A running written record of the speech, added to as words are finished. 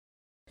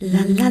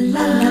La la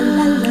la la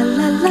la la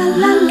la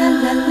la la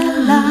la la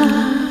la.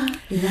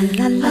 La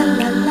la la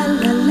la la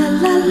la la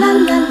la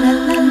la la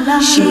la la.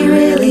 She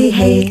really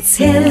hates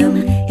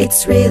him.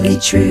 It's really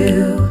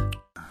true.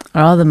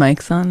 Are all the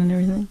mics on and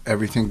everything?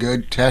 Everything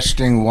good?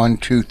 Testing, 1,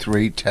 2,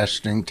 3,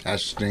 testing.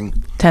 Testing.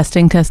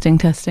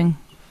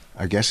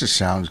 I guess it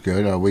sounds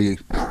good.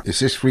 Is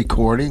this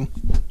recording?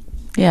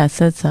 Yeah, it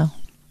said so.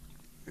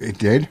 It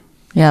did?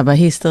 Yeah, but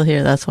he's still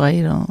here. That's why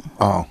you don't.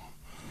 Oh.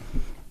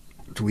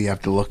 Do we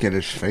have to look at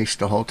his face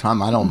the whole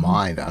time? I don't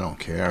mind. I don't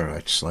care.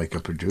 It's like a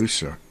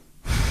producer.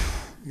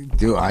 I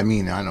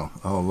don't.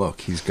 Oh,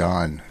 look, he's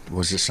gone.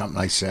 Was this something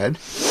I said?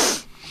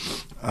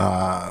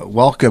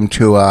 Welcome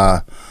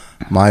to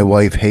My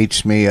Wife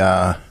Hates Me.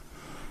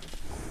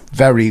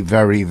 Very,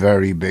 very,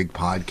 very big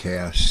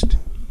podcast.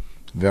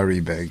 Very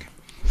big.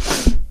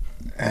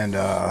 And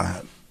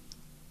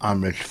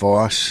I'm Rich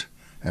Voss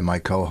and my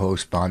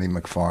co-host Bonnie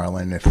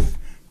McFarlane. If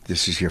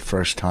this is your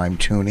first time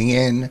tuning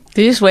in.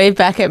 Did you just wave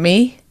back at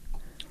me?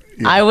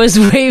 Yeah. I was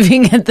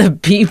waving at the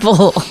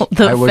people, fans.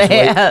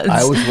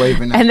 I was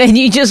waving. And then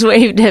you just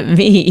waved at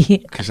me.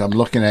 Because I'm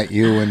looking at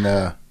you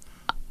and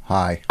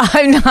hi.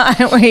 I'm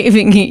not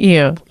waving at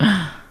you.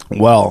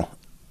 Well,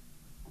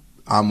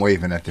 I'm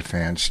waving at the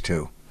fans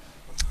too.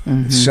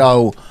 Mm-hmm.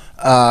 So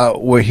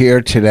we're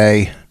here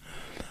today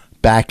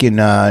back in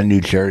New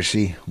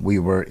Jersey. We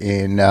were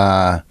in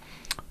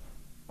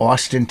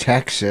Austin,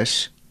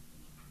 Texas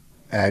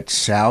at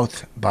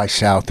South by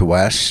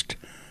Southwest.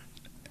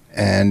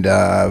 And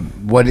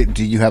did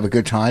you have a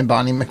good time,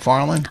 Bonnie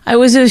McFarlane? I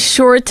was a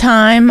short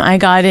time. I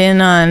got in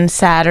on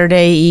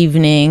Saturday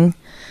evening,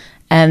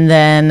 and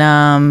then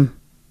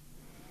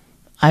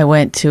I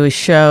went to a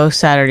show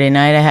Saturday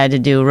night. I had to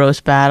do a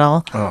roast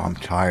battle. Oh, I'm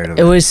tired of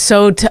it. It was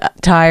so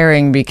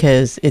tiring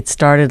because it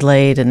started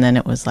late, and then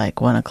it was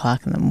like 1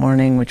 o'clock in the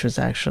morning, which was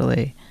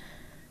actually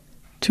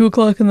 2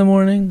 o'clock in the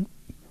morning.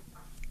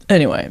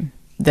 Anyway.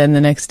 Then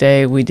the next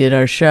day we did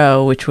our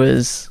show, which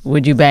was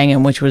Would You Bang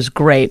Him, which was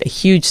great, a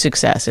huge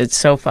success. It's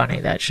so funny,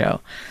 that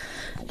show.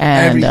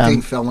 And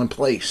everything fell in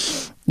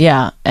place.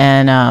 Yeah,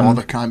 and all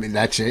the comment.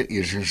 That's it.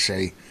 You're just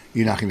say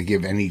you're not going to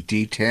give any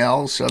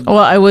details. Well,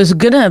 I was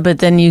gonna, but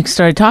then you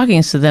started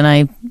talking, so then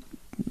I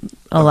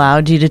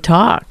allowed you to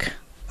talk.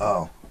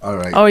 Oh, all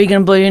right. Oh, are you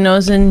gonna blow your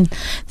nose? And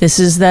this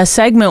is the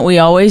segment we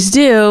always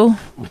do.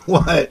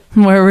 What?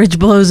 Where Rich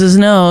blows his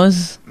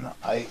nose.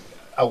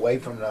 Away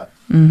from the.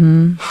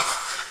 Mm-hmm.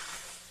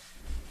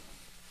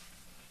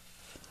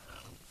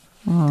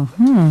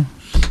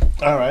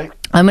 Mm-hmm. All right.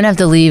 I'm going to have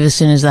to leave as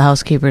soon as the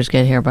housekeepers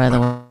get here, by the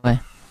way.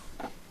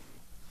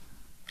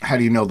 How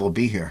do you know they'll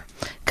be here?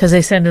 Because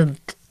they send a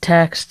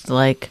text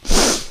like,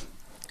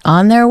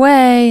 on their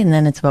way, and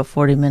then it's about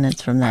 40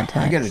 minutes from that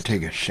text. I got to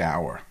take a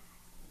shower.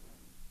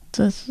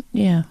 So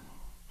yeah.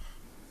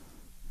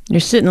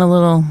 You're sitting a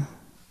little...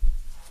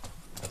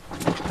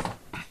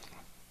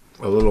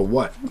 A little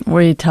what?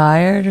 Were you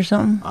tired or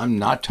something? I'm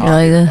not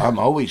tired. Like I'm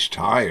always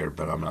tired,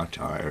 but I'm not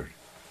tired.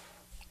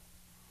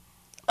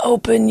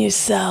 Open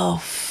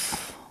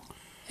yourself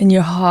in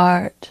your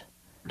heart.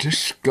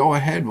 Just go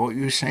ahead. What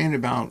you were saying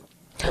about...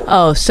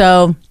 Oh,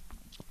 so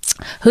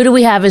who do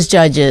we have as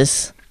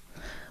judges?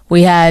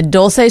 We had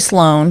Dulce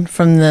Sloan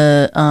from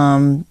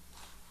the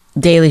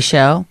Daily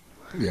Show.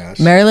 Yes.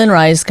 Marilyn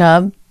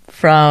Rice-Cub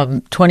from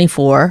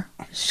 24.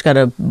 She's got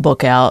a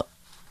book out,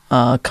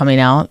 coming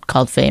out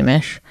called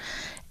Famish.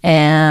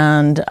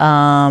 And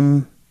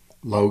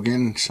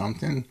Logan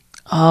something?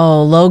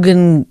 Oh,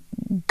 Logan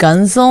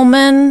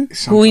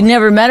Gunzelman, who we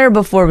never met her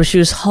before, but she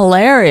was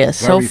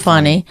hilarious. Very so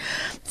funny.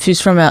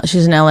 She's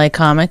an LA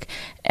comic.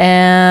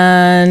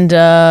 And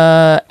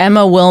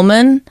Emma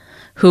Willman,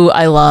 who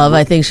I love.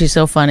 I think she's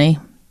so funny.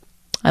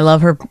 I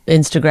love her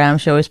Instagram.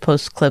 She always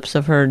posts clips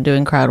of her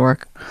doing crowd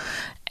work.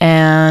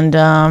 And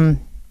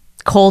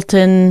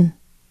Colton,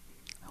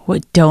 who I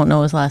don't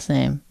know his last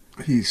name.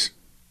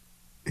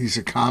 He's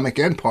a comic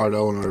and part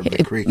owner of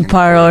the Creek.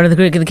 Part owner of the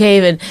Creek and the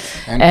Cave.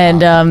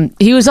 And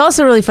he was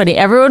also really funny.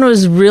 Everyone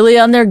was really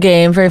on their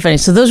game. Very funny.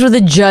 So those were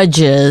the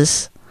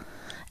judges.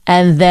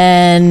 And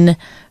then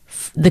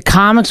the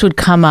comics would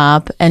come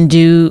up and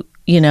do,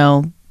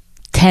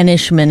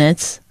 10-ish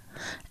minutes.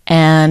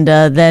 And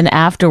then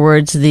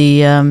afterwards,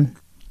 the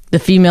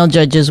female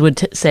judges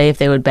would say if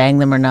they would bang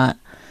them or not.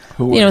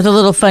 With a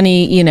little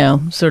funny,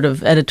 sort of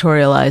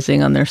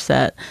editorializing on their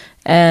set.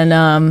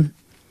 And...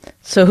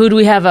 So who do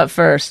we have up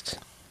first?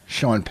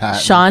 Sean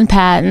Patton. Sean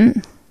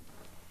Patton.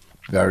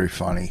 Very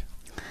funny.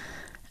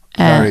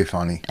 Very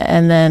funny.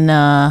 And then,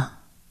 I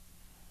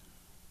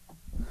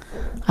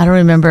don't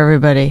remember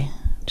everybody.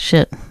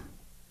 Shit.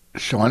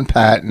 Sean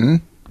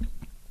Patton.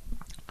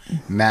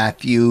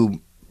 Matthew.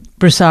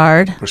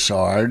 Broussard.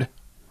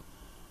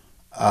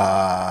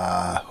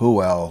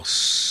 Who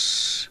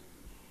else?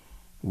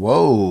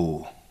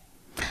 Whoa.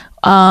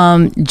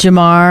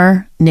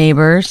 Jamar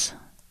Neighbors.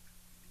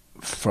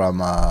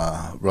 From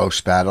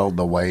Roast Battle,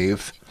 The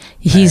Wave.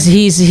 He's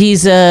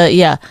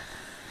yeah.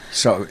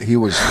 So he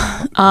was.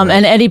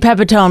 And Eddie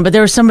Pepitone, but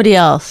there was somebody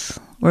else.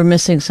 We're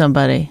missing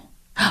somebody.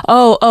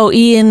 Oh,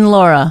 Ian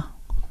Laura.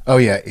 Oh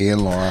yeah, Ian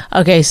Laura.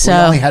 Okay, We so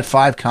only had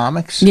 5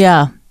 comics.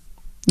 yeah,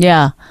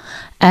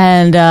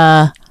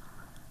 and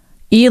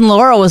Ian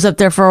Laura was up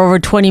there for over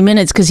 20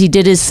 minutes because he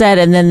did his set,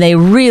 and then they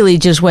really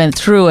just went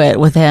through it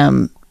with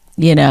him.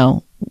 You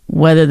know,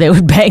 whether they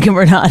would bang him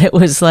or not, it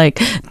was like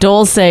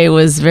Dulce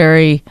was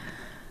very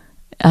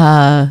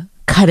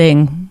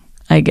cutting,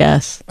 I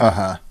guess.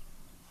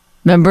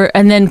 Remember?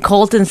 And then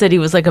Colton said he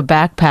was like a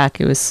backpack.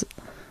 It was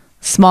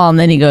small, and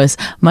then he goes,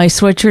 "My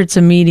sweatshirt's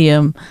a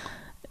medium."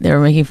 They were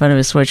making fun of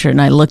his sweatshirt,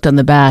 and I looked on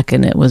the back,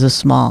 and it was a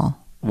small.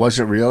 Was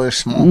it really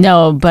small?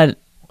 No, but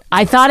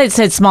I thought it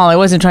said small. I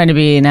wasn't trying to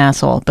be an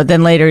asshole, but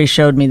then later he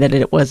showed me that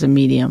it was a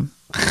medium.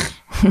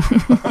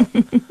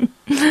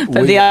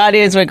 But the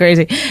audience went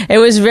crazy. It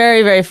was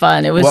very, very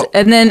fun. It was, Well-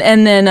 and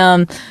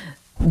then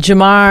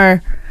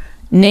Jamar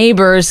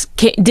Neighbors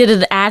did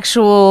an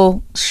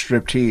actual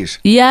Striptease.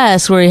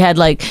 yes, where he had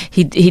like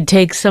he'd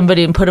take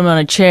somebody and put him on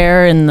a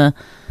chair and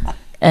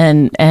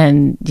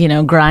you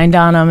know grind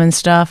on them and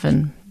stuff.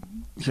 And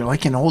You're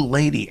like an old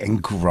lady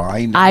and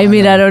grind. I on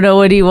mean, them. I don't know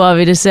what do you want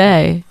me to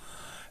say.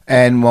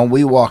 And when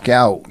we walk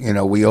out, you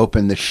know, we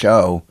open the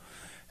show,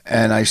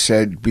 and I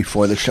said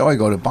before the show, I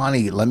go to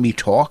Bonnie, let me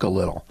talk a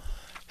little.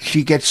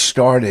 She gets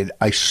started.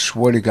 I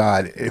swear to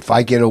God, if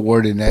I get a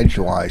word in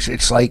edgewise,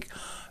 it's like,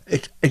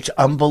 it's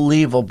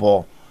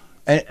unbelievable.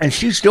 And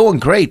she's doing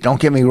great. Don't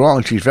get me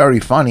wrong. She's very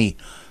funny,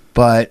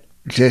 but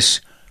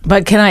just,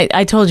 But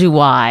I told you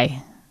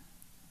why.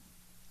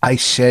 I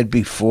said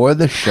before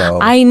the show.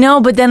 I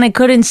know, but then I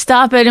couldn't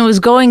stop it. It was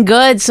going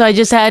good, so I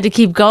just had to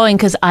keep going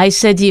because I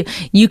said to you,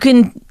 you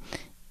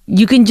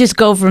can just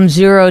go from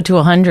 0 to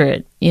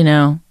 100. You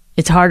know,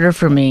 it's harder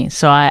for me.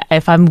 So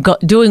if I'm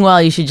doing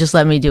well, you should just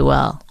let me do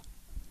well.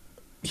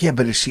 Yeah,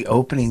 but it's the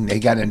opening. They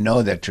got to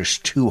know that there's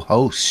 2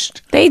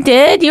 hosts. They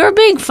did. You were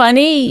being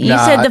funny. You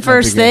Nah, said the not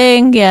first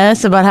beginning. thing,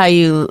 yes, about how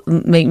you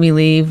make me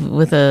leave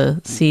with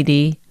a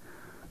CD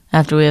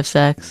after we have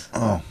sex.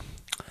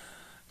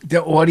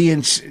 The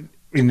audience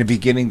in the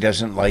beginning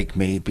doesn't like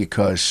me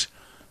because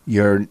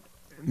you're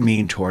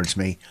mean towards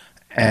me.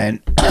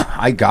 And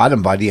I got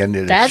him by the end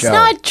of the That's show.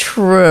 not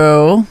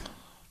true.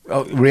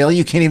 Oh, really?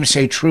 You can't even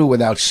say true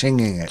without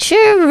singing it.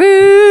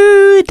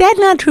 True. That's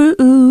not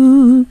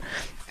true.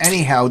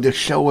 Anyhow, the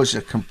show was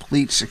a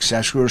complete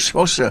success. We were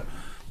supposed to,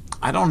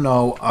 I don't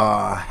know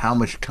how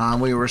much time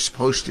we were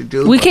supposed to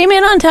do. We but- came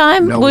in on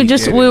time. No, we we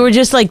just didn't. we were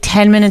just like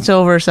 10 minutes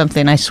over or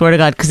something. I swear to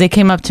God, because they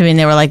came up to me and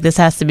they were like, "This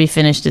has to be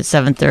finished at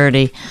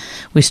 7:30."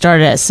 We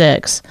started at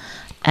 6,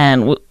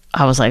 and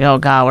I was like, "Oh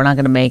God, we're not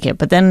going to make it."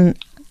 But then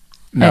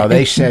No,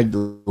 they said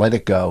let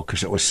it go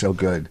because it was so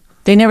good.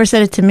 they never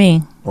said it to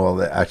me. Well,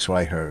 that's what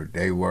I heard.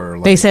 They were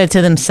like, They said it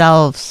to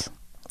themselves.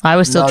 I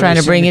was still No, trying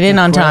they to bring said it in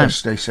to on time.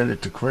 Chris. They said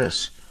it to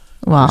Chris.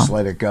 Wow. Just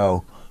let it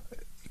go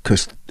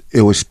because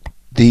it was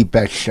the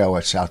best show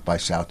at South by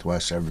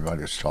Southwest.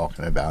 Everybody was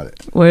talking about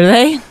it. Were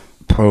they?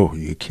 Oh, are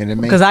you kidding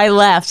me? Because I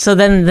left. So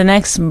then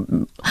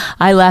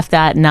I left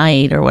that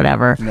night or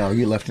whatever. No,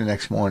 you left the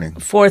next morning.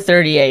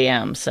 4:30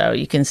 a.m. So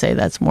you can say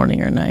that's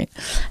morning or night.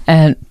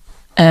 And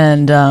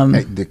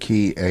The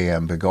key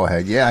AM, but go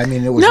ahead. Yeah, I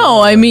mean, it was.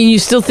 no, I mean, you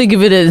still think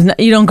of it as,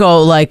 you don't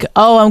go like,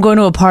 "Oh, I'm going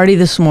to a party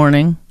this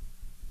morning."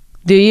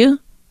 Do you?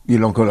 You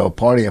don't go to a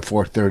party at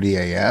 4:30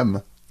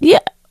 a.m. Yeah.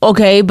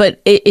 Okay,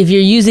 but if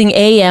you're using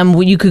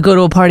AM, you could go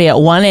to a party at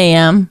 1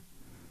 a.m.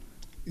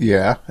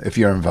 Yeah, if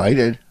you're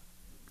invited.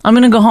 I'm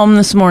going to go home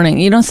this morning.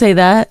 You don't say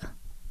that.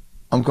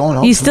 I'm going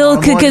home. You still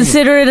tomorrow could morning.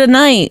 consider it a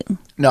night.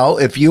 No,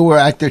 if you were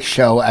at the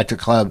show at the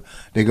club,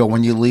 they go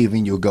when you're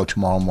leaving, you go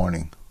tomorrow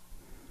morning.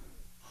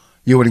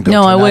 You wouldn't go.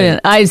 No, I tonight.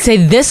 wouldn't. I'd say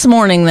this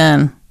morning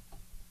then.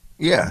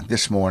 Yeah,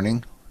 this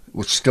morning.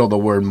 Which still the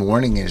word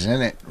morning is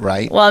in it,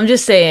 right? Well, I'm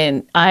just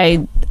saying,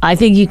 I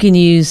think you can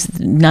use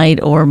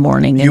night or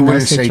morning in You those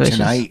wouldn't say situations.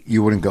 tonight.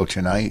 You wouldn't go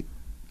tonight.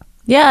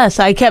 Yes,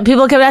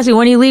 people kept asking,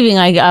 "When are you leaving?"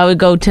 I would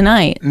go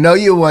tonight. No,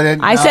 you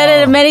wouldn't. I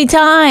said it many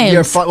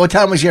times. What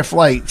time was your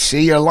flight?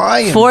 See, you're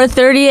lying.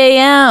 4:30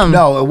 a.m.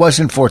 No, it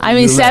wasn't 4:30. I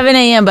mean 7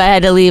 a.m., but I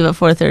had to leave at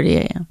 4:30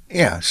 a.m.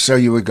 Yeah, so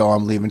you would go,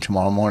 I'm leaving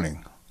tomorrow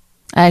morning.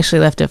 I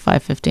actually left at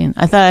 5:15.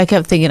 I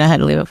kept thinking I had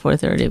to leave at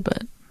 4:30,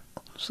 but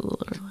it's a little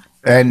early.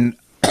 And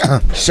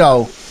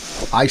so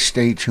I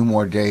stayed 2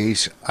 more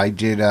days. I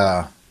did,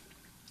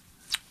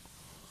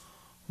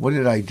 what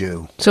did I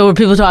do? So were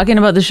people talking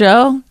about the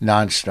show?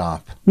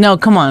 Nonstop. No,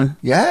 come on.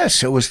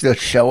 Yes, it was the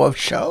show of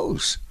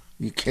shows.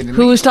 You kidding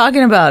Who me? was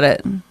talking about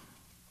it?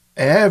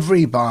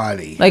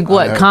 Everybody. Like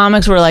what? I heard-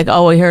 Comics were like,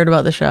 "Oh, we heard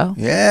about the show."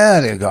 Yeah,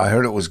 they go, I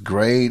heard it was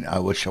great. I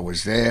wish I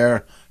was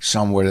there.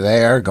 Some were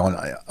there going,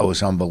 it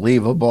was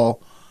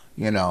unbelievable.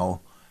 You know,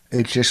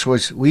 it just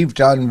was. We've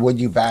done Would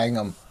You Bang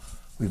 'Em?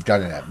 We've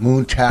done it at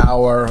Moon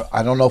Tower.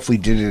 I don't know if we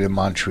did it in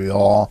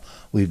Montreal.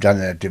 We've done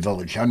it at the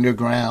Village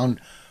Underground.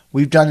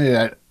 We've done it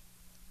at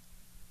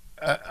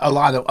a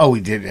lot of, we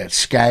did it at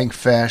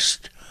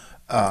Skankfest.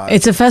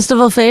 It's a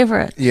festival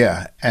favorite.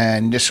 Yeah,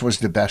 and this was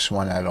the best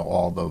one out of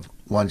all the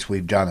ones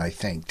we've done, I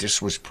think.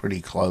 This was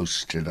pretty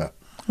close to the...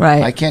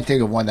 Right. I can't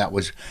think of one that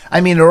was... I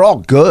mean, they're all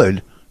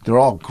good. They're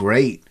all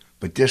great.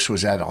 but this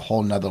was at a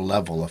whole nother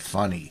level of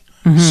funny.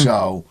 Mm-hmm.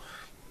 So,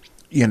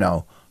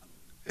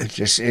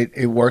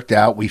 it worked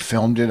out. We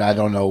filmed it. I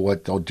don't know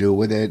what they'll do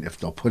with it, if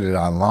they'll put it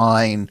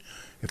online,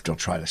 if they'll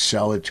try to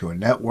sell it to a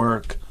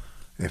network,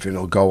 if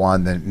it'll go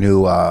on the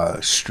new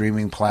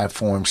streaming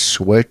platform,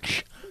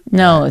 Switch.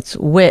 No, it's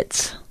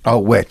Wits. Oh,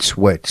 Wits,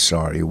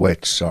 sorry.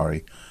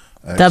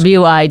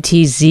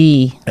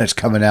 WITZ. It's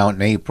coming out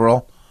in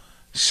April.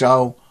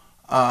 So,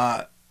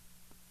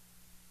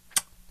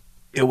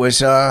 it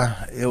was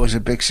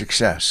a big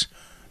success.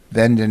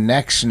 Then the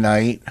next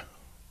night,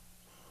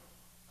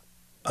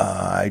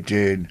 I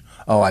did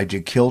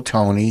Kill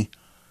Tony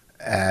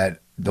at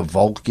the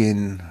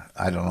Vulcan.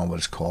 I don't know what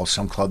it's called.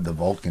 Some club, the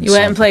Vulcan. You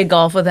went and played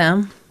golf with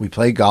him? We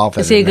played golf.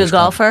 Is he a good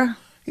golfer?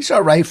 He's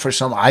all right for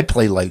some. I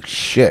play like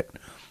shit.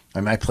 I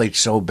mean, I played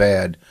so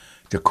bad.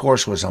 The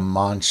course was a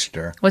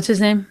monster. What's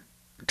his name?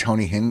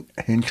 Tony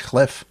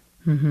Hinchcliffe.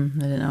 Mm-hmm.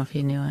 I didn't know if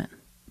you knew it.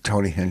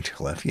 Tony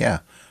Hinchcliffe, yeah.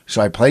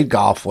 So I played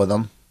golf with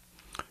him.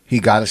 He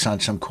got us on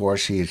some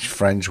course. He is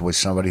friends with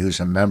somebody who's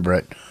a member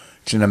at.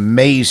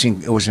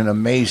 It was an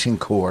amazing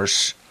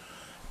course,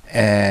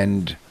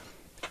 and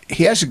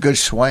he has a good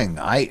swing.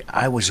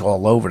 I was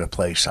all over the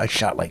place. I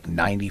shot like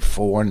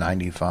 94,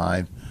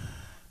 95,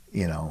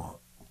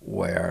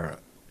 where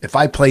if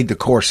I played the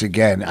course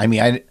again, I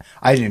mean,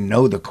 I didn't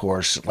know the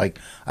course. Like,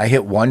 I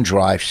hit one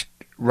drive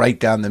right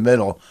down the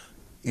middle,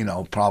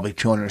 probably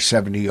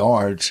 270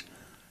 yards,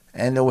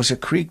 and there was a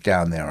creek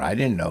down there. I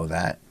didn't know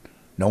that.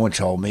 No one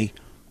told me.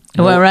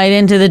 It went right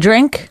into the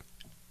drink?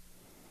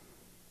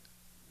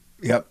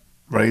 Yep,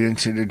 right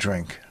into the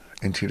drink,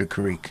 into the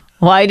creek.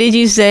 Why did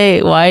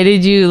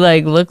you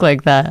look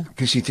like that?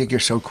 Because you think you're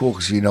so cool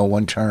because you know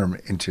one term,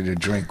 into the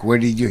drink. Where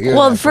did you hear that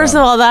Well, first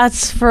of all,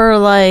 that's for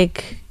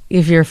like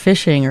if you're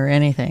fishing or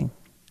anything.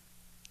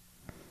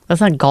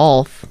 That's not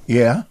golf.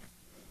 Yeah?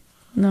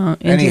 No,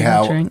 into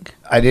Anyhow, the drink.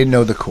 I didn't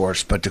know the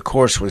course, but the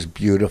course was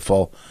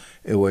beautiful.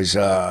 It was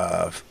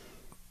a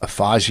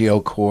Fazio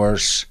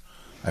course.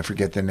 I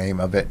forget the name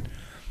of it.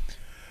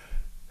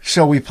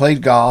 So we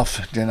played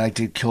golf. Then I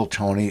did Kill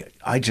Tony.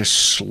 I just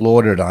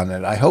slaughtered on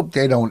it. I hope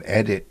they don't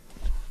edit.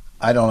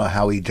 I don't know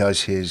how he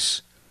does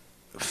his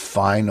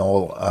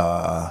final,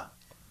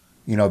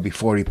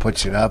 before he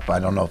puts it up. I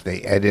don't know if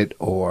they edit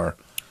or...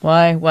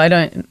 Why? Why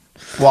don't...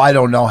 Well, I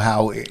don't know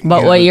how...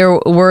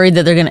 You're worried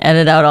that they're going to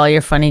edit out all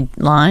your funny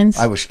lines?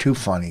 I was too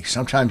funny.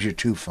 Sometimes you're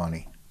too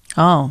funny.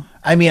 Oh.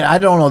 I mean, I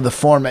don't know the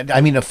format.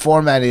 I mean, the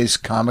format is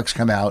comics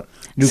come out,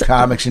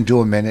 comics, and do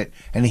a minute,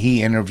 and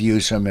he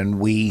interviews them, and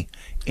we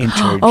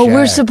interject. Oh,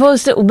 we're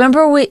supposed to...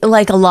 Remember,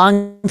 like a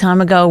long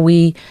time ago,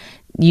 we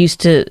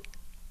used to...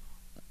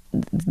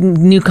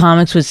 New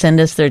Comics would send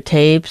us their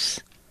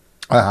tapes.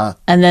 Uh-huh.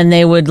 And then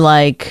they would,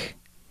 like...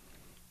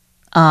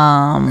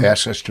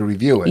 ask us to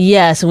review it.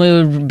 Yes, and we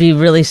would be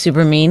really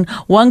super mean.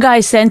 One guy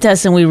sent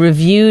us, and we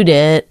reviewed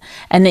it,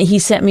 and then he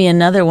sent me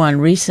another one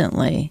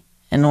recently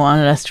and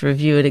wanted us to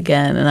review it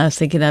again, and I was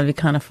thinking that'd be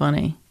kind of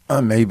funny.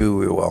 Maybe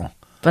we will.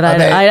 But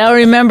I don't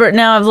remember it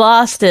now. I've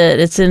lost it.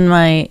 It's in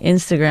my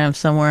Instagram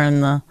somewhere in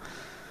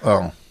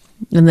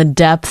the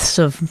depths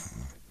of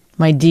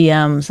my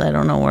DMs. I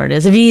don't know where it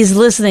is. If he's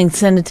listening,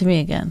 send it to me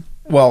again.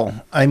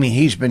 Well, I mean,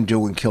 he's been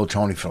doing Kill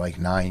Tony for like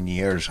 9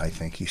 years, I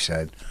think he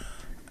said.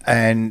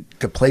 And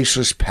the place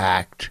was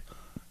packed.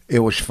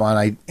 It was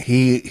fun.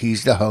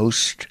 He's the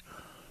host.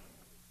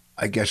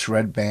 I guess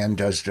Red Band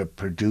does the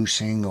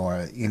producing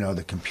or,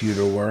 the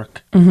computer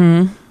work.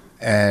 Mm-hmm.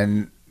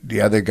 And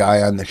the other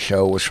guy on the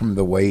show was from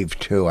The Wave,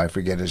 too. I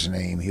forget his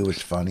name. He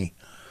was funny.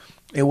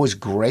 It was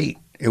great.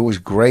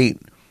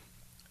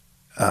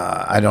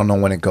 I don't know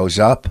when it goes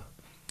up.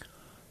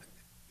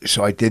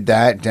 So I did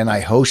that. Then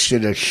I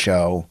hosted a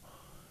show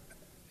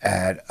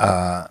at...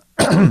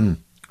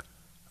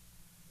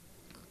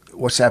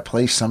 what's that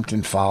place?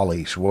 Something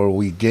Follies, where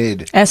we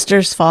did...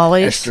 Esther's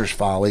Follies. Esther's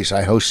Follies.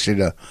 I hosted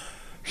a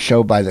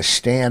show by the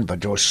Stand, but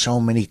there were so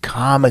many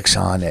comics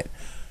on it.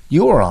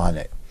 You were on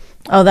it.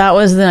 Oh, that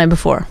was the night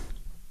before.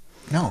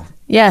 No.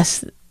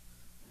 Yes,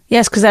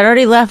 because I'd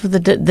already left the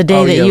day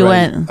that you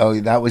went. Oh,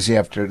 that was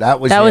after.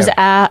 That was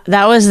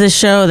the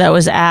show that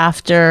was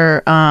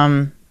after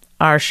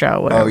our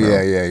show. Whatever. Oh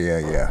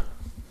yeah.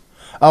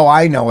 Oh,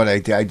 I know what I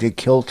did. I did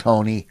Kill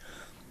Tony.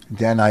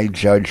 Then I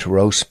judged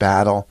Roast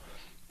Battle.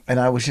 And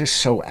I was just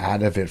so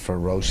out of it for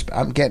roast.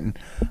 I'm done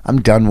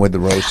with the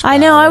roast battle. I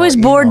know. I was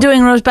bored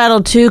doing roast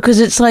battle too, because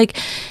it's like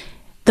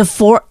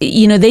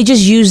they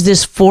just use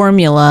this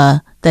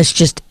formula that's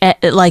just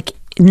like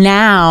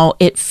now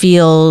it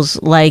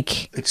feels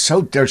like it's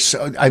so. There's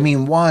so. I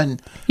mean,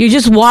 you're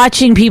just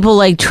watching people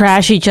like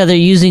trash each other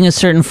using a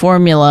certain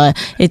formula.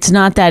 It's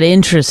not that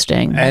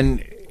interesting.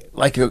 And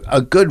like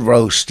a good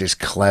roast is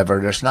clever.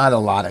 There's not a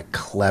lot of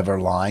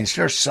clever lines.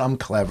 There's some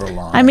clever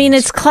lines. I mean,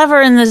 it's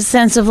clever in the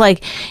sense of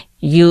like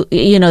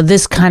you know,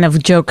 this kind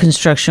of joke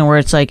construction where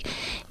it's like,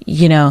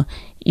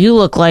 you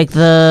look like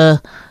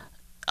the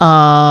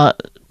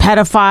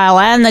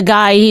pedophile and the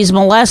guy he's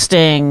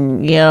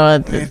molesting,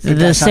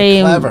 the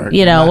same, clever.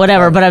 whatever.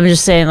 Clever. But I'm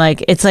just saying,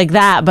 like, it's like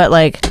that, but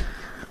like,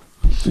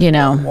 you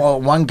know.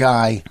 Well, one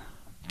guy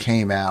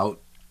came out.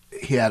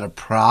 He had a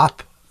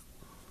prop.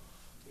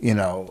 You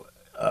know,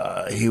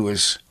 he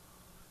was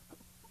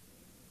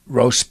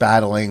roast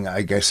battling,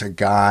 I guess, a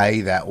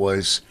guy that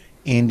was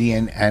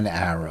Indian and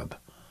Arab.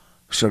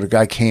 So the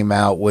guy came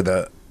out with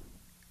a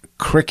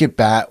cricket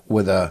bat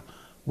with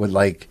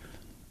like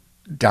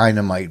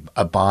dynamite,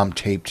 a bomb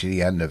taped to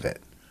the end of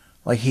it.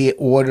 Like he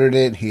ordered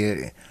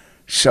it.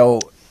 So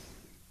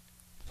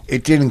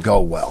it didn't go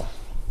well,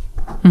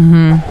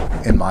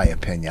 in my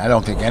opinion. I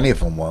don't think any of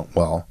them went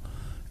well.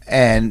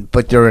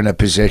 But they're in a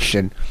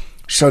position.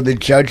 So the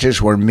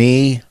judges were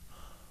me,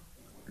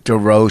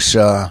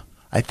 DeRosa.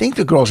 I think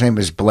the girl's name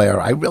is Blair.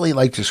 I really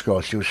like this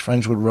girl. She was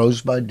friends with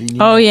Rosebud. Didn't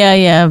you? Oh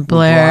yeah, With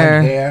Blair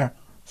blonde hair.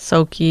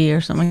 Soki or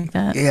something like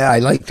that. Yeah, I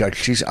like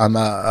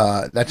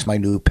that. That's my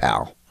new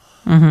pal.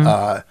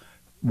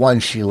 One,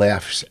 she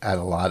laughs at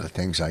a lot of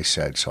things I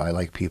said, so I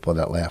like people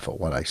that laugh at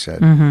what I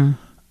said.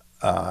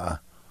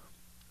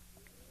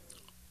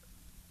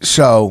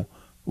 So,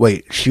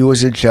 wait, she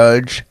was a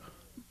judge,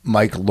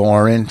 Mike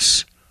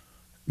Lawrence,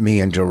 me,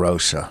 and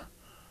DeRosa.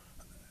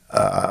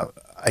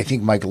 I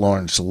think Mike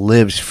Lawrence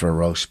lives for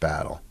roast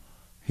battle.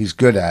 He's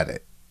good at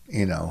it.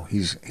 You know,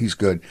 he's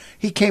good.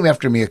 He came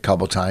after me a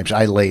couple times.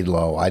 I laid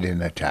low. I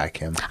didn't attack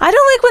him. I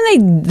don't like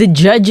when the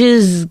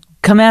judges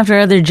come after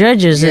other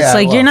judges. It's Yeah,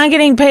 like, well- you're not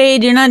getting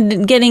paid. You're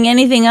not getting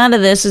anything out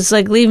of this. It's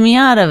like, leave me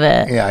out of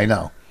it. Yeah, I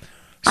know.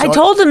 I So-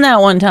 told him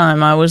that one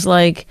time. I was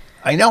like,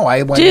 I know.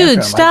 I went Dude, after him.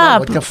 I go, stop.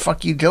 what the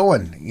fuck you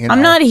doing? You know?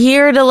 I'm not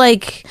here to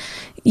like,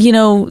 you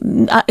know,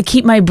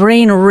 keep my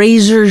brain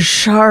razor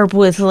sharp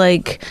with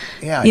like,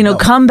 Yeah, I you know, know.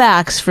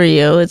 comebacks for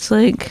you. It's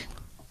like,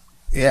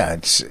 Yeah,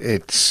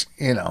 it's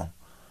you know,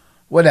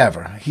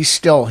 whatever.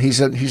 He's not a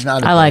I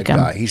bad like him.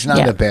 guy. He's not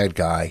Yeah. a bad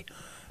guy,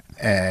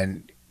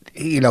 and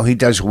you know he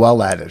does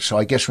well at it. So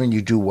I guess when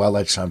you do well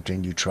at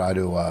something, you try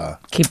to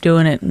keep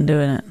doing it and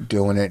doing it.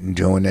 doing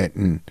it,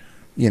 and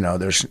you know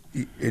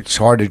it's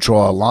hard to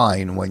draw a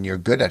line when you're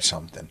good at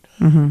something.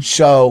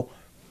 So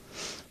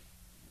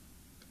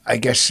I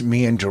guess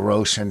me and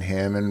DeRosa and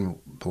him and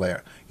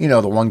Blair, you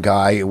know, the one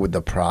guy with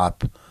the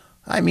prop.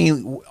 I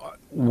mean,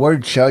 we're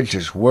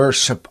judges.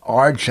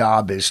 Our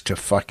job is to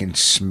fucking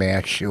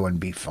smash you and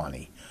be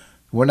funny.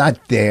 We're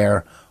not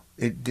there.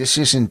 This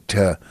isn't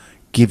to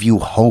give you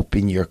hope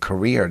in your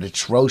career.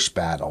 It's roast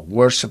battle.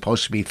 We're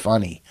supposed to be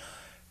funny.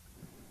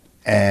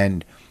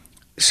 And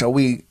so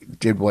we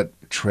did what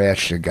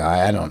trashed the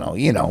guy. I don't know,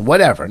 you know,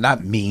 whatever.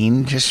 Not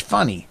mean, just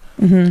funny.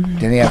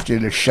 Then after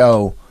the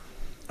show,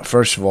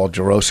 first of all,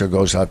 DeRosa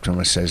goes up to him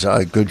and says,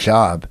 "Oh, good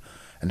job."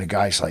 And the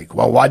guy's like,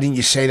 "Well, why didn't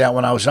you say that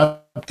when I was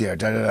up there?"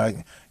 Da, da,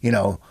 da. You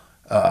know,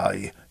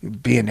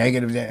 being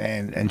negative.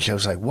 And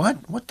Joe's like,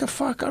 What the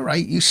fuck? All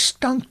right, you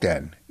stunk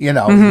then. You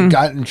know, he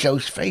got in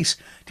Joe's face.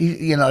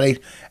 You know,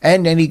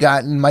 and then he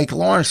got in Mike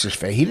Lawrence's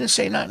face. He didn't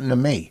say nothing to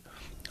me.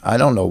 I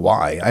don't know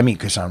why. I mean,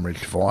 because I'm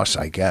Rich Voss,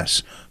 I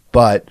guess.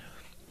 But,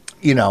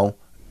 you know,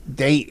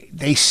 they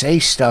say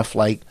stuff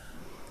like,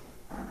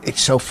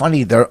 it's so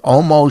funny. They're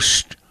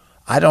almost,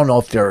 I don't know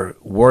if they're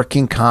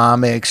working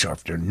comics or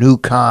if they're new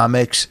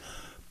comics,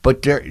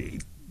 but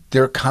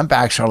their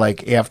comebacks are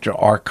like after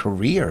our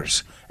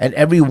careers. And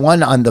every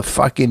one of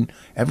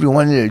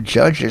the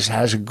judges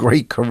has a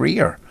great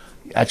career.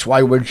 That's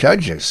why we're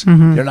judges.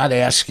 They're not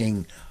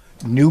asking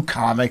new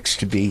comics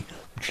to be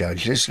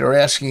judges. They're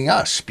asking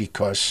us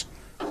because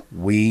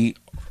we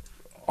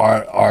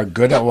are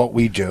good at what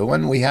we do,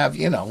 and we have,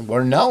 you know,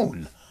 we're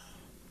known.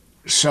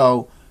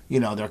 So, you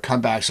know, their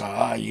comebacks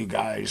are, you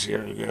guys,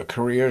 your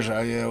careers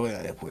are,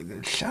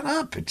 shut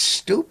up, it's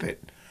stupid.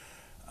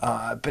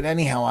 But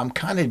anyhow, I'm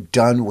kind of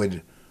done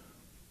with,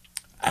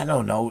 I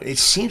don't know, it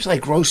seems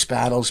like roast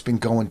battle's been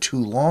going too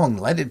long.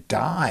 Let it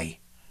die.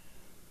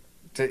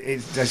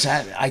 Does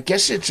that, I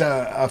guess it's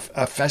a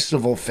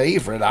festival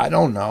favorite. I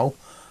don't know.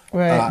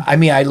 Right. I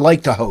mean, I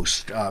like the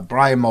host.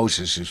 Brian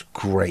Moses is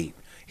great.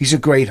 He's a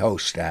great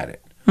host at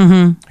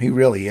it. He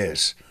really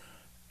is.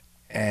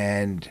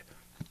 And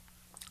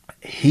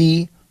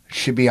he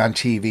should be on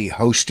TV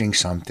hosting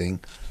something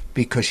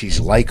because he's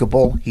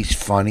likable, he's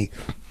funny.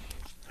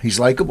 He's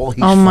likable,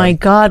 he's Oh funny. my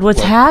God,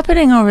 what's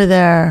happening over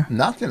there?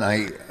 Nothing.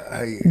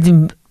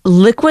 The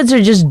liquids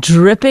are just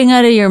dripping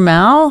out of your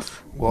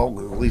mouth. Well,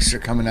 at least they're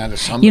coming out of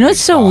something. You know what's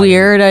so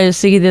weird? I was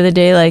thinking the other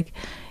day, like,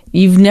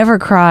 you've never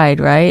cried,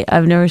 right?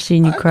 I've never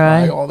seen you I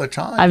cry. cry all the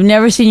time. I've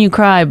never seen you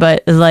cry,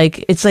 but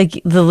like, it's like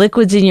the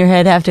liquids in your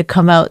head have to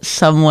come out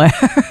somewhere,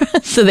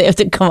 so they have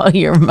to come out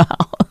your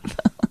mouth.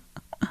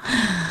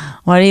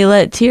 Why do you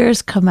let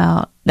tears come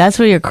out? That's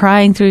where you're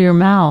crying through your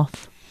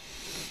mouth.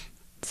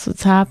 That's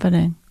what's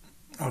happening.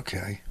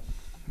 Okay.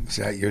 Is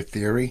that your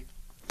theory?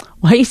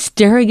 Why are you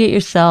staring at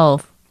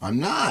yourself? I'm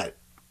not.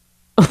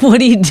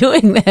 What are you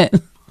doing then?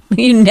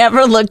 You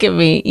never look at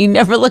me. You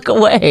never look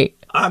away.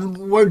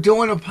 We're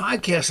doing a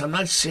podcast. I'm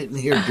not sitting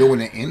here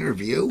doing an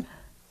interview.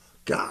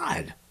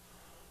 God.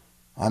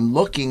 I'm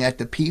looking at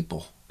the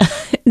people.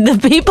 The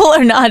people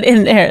are not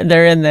in there.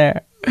 They're in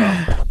there.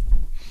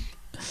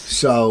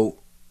 So,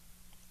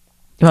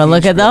 You want to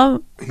look at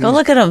them? Go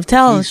look at him.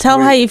 Tell him how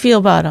great. you feel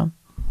about him.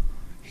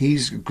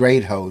 He's a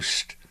great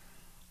host.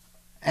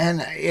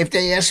 And if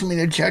they ask me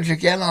to judge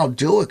again, I'll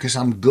do it because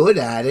I'm good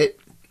at it.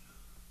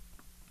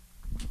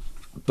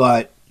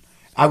 But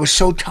I was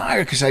so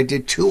tired because I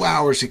did 2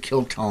 hours of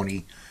Kill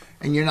Tony.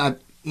 And you're not,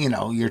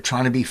 you're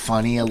trying to be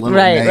funny a little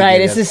Right.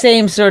 negative. It's the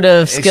same sort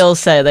of skill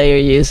set that you're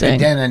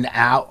using. And then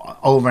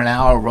over an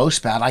hour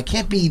roast battle. I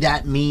can't be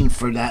that mean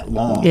for that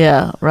long.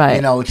 Yeah,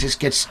 right. It just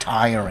gets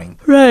tiring.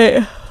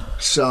 Right.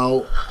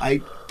 So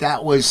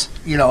that was,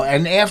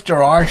 and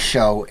after our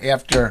show,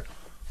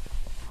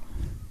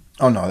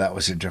 oh no, that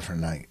was a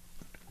different night.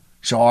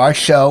 So our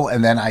show,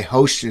 and then I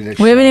hosted a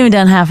show. We haven't even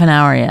done half an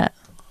hour yet.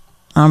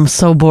 I'm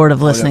so bored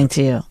of listening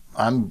to you.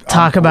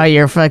 Talk about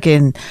your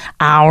fucking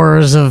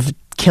hours of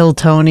Kill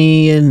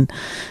Tony and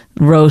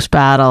roast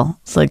battle.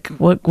 It's like,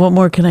 what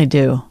more can I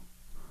do?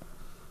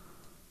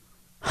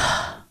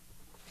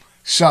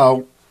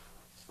 So.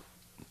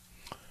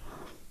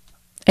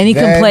 Any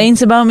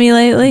complaints about me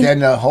lately?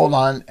 Then hold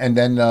on, and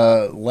then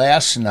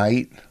last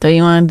night. Do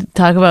you want to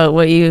talk about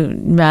what you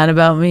mad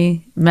about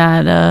me?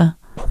 Mad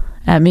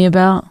at me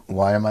about?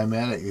 Why am I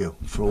mad at you?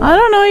 For what? I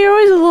don't know. You're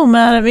always a little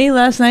mad at me.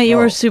 Last night you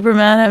were super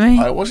mad at me.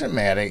 I wasn't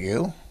mad at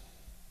you.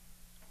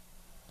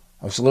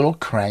 I was a little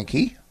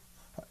cranky,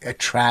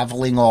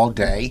 traveling all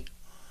day,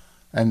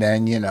 and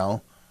then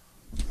you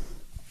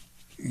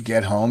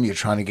get home, you're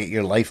trying to get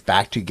your life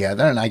back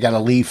together, and I got to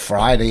leave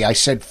Friday. I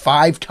said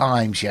 5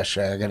 times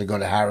yesterday I got to go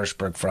to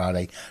Harrisburg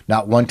Friday.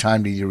 Not one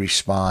time did you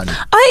respond.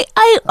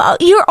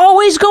 You're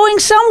always going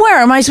somewhere.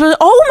 Am I supposed?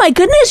 Oh my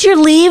goodness, you're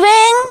leaving?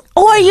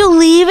 Oh, are you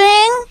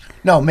leaving?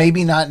 No,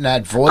 maybe not in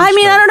that voice. I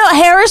mean, I don't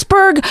know.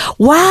 Harrisburg.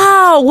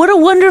 Wow, what a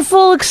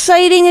wonderful,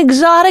 exciting,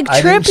 exotic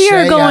trip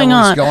you're going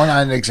on. Going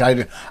on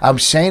excited. I'm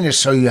saying this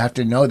so you have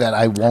to know that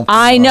I won't.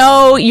 I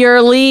know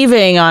you're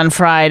leaving on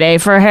Friday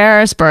for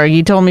Harrisburg.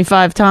 You told me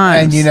 5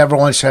 times, and you never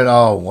once said,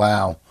 "Oh,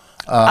 wow."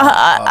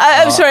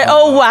 I'm sorry.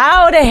 Oh,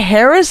 wow, to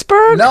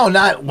Harrisburg? No,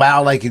 not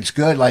wow. Like it's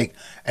good. Like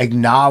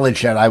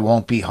acknowledge that I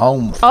won't be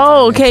home.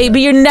 Oh, okay, but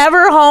you're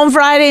never home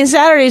Friday and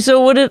Saturday.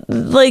 So would it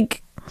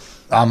like?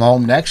 I'm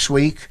home next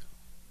week.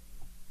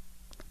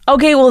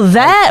 Okay, well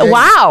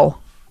wow.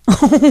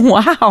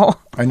 Wow.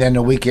 And then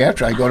the week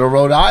after, I go to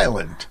Rhode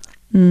Island.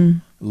 A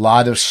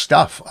lot of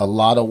stuff, a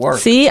lot of work.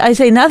 See, I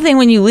say nothing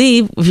when you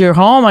leave. If you're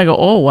home, I go,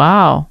 oh,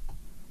 wow.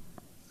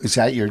 Is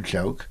that your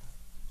joke?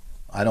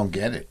 I don't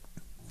get it.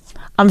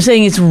 I'm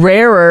saying it's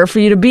rarer for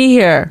you to be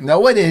here.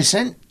 No, it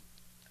isn't.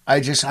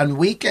 On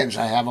weekends,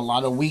 I have a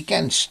lot of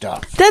weekend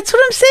stuff. That's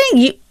what I'm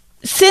saying.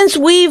 Since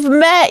we've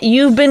met,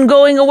 you've been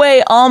going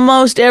away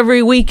almost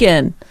every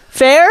weekend.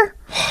 Fair?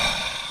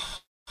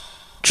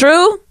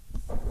 True?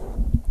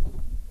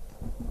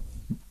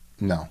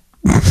 No.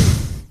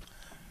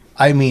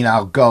 I mean,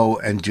 I'll go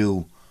and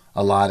do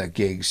a lot of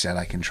gigs that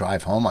I can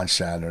drive home on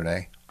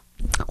Saturday.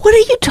 What are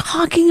you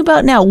talking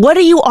about now? What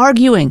are you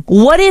arguing?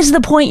 What is the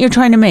point you're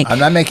trying to make? I'm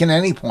not making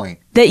any point.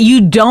 That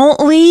you don't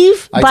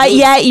leave, but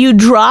yet you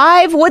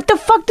drive? What the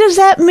fuck does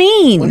that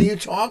mean? What are you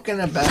talking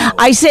about?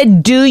 I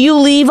said, do you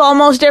leave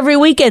almost every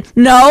weekend?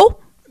 No.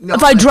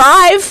 If I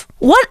drive,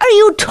 what are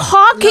you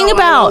talking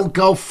about? I don't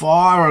go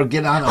far or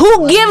get on a Who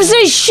plane. gives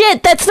a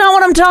shit? That's not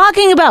what I'm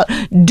talking about.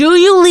 Do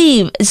you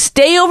leave,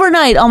 stay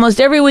overnight almost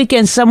every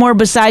weekend somewhere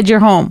besides your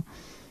home?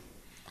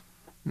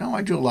 No,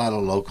 I do a lot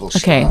of local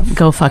Okay, stuff.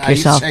 go fuck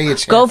yourself. Say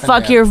it's Go half and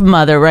fuck half. your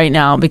mother right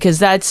now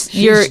because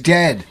She's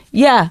dead.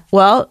 Yeah,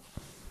 well,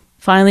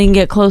 finally you can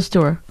get close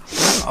to her.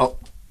 Oh,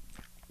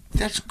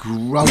 that's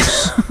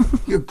gross.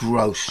 You're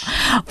gross.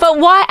 But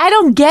why? I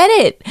don't get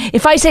it.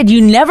 If I said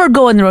you never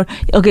go on the road,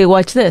 okay,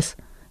 watch this.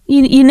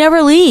 You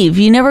never leave.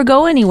 You never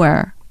go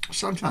anywhere.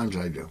 Sometimes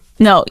I do.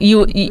 No, you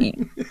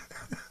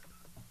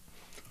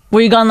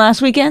were you gone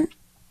last weekend?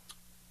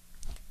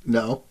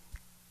 No.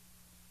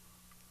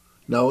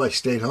 No, I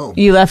stayed home.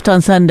 You left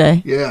on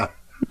Sunday. Yeah.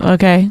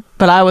 Okay,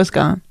 but I was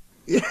gone.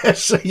 Yeah,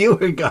 so you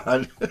were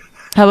gone.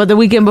 How about the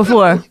weekend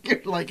before?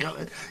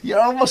 You're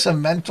almost a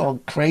mental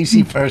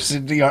crazy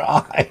person to your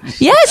eyes.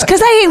 Yes,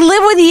 because I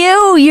live with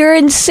you. You're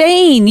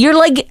insane. You're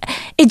like,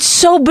 it's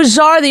so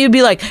bizarre that you'd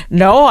be like,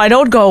 no, I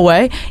don't go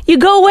away. You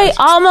go away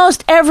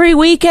almost every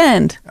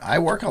weekend. I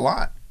work a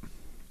lot.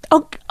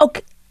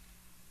 Okay.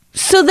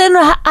 So then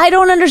I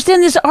don't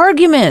understand this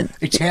argument.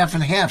 It's half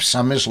and half.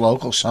 Some is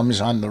local, some is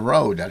on the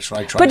road. That's what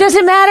I try. But does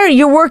it matter?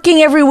 You're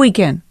working every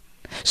weekend.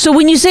 So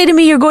when you say to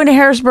me you're going to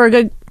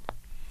Harrisburg,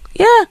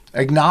 yeah,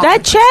 acknowledge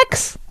that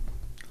checks.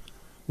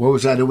 What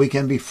was that, the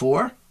weekend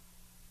before?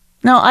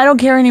 No, I don't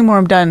care anymore.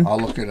 I'm done. I'll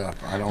look it up.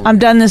 I'm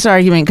done this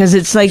argument because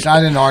it's like it's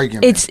not an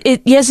argument.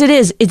 Yes, it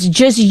is. It's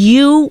just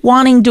you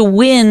wanting to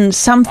win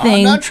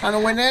something. I'm not trying to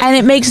win anything. And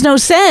it makes no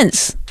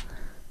sense.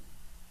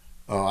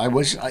 Oh,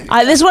 this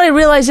is what I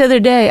realized the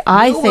other day.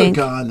 You were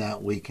gone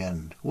that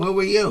weekend. Where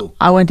were you?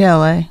 I went to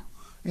L.A.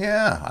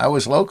 Yeah, I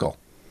was local.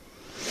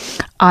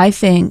 I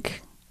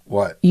think.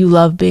 What? You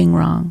love being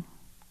wrong.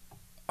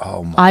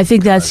 Oh my! I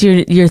think that's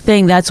your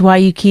thing. That's why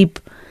you keep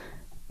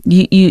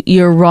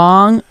you're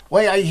wrong.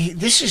 Wait,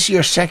 this is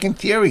your second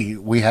theory.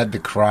 We had the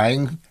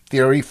crying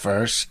theory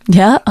first.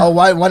 Yeah. Oh,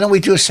 why don't we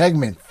do a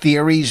segment?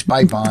 Theories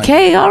by Bonnie.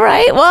 Okay, all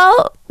right.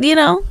 Well, you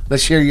know.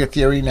 Let's hear your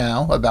theory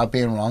now about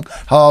being wrong.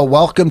 Oh,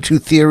 welcome to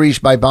Theories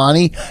by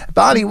Bonnie.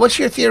 Bonnie, what's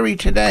your theory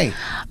today?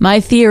 My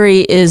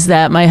theory is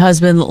that my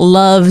husband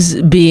loves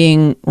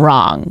being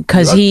wrong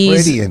because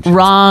he's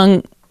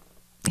wrong.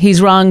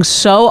 He's wrong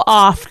so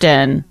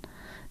often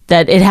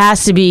that it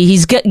has to be,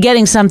 he's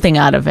getting something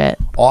out of it.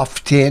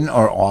 Often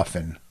or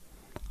often?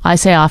 I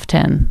say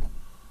often.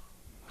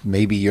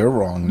 Maybe you're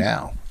wrong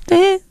now.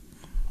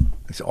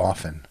 It's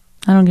often.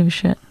 I don't give a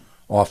shit.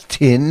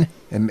 Often,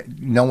 and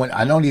no one.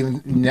 I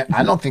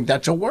don't think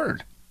that's a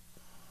word.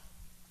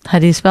 How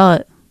do you spell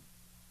it?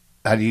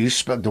 How do you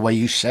spell the way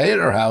you say it,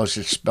 or how is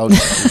it spelled?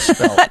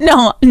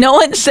 No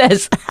one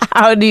says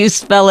how do you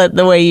spell it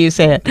the way you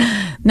say it.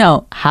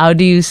 No, how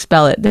do you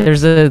spell it?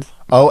 There's a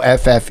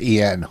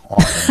Offen.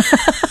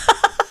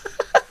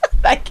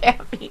 That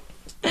can't be.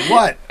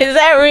 What? Is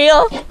that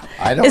real?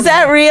 I don't. Is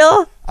that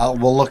real?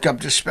 We'll look up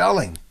the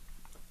spelling.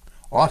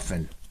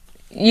 Often.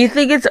 You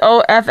think it's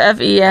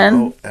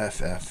Offen?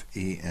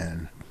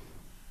 Offen.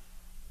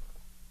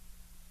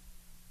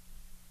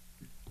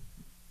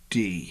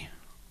 D.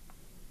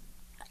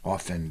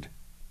 Often.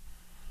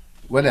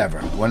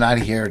 Whatever. We're not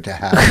here to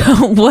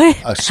have What?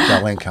 a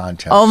spelling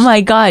contest. Oh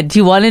my God. Do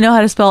you want to know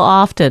how to spell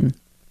often?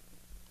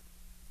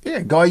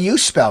 Yeah, go you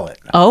spell it.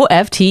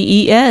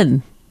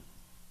 Often.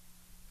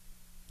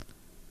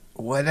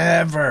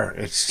 Whatever.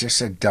 It's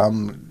just a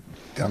dumb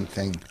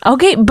thing.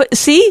 Okay, but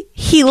see,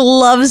 he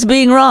loves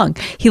being wrong.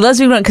 He loves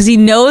being wrong because he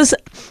knows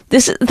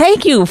this.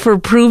 Thank you for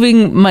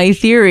proving my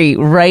theory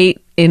right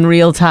in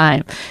real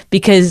time,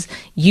 because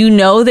you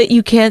know that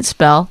you can't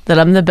spell, that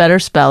I'm the better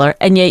speller,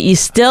 and yet you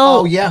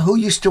still. Oh yeah, who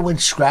used to win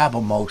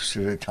Scrabble most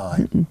of the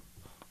time?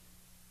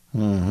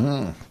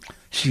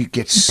 She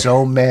gets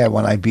so mad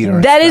when I beat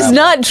her. That is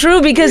not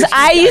true, because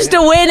I used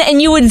to win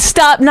and you would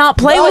stop not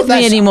play with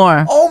me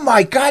anymore. Oh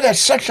my God, that's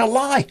such a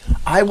lie.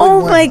 I would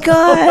Oh win. my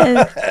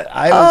God.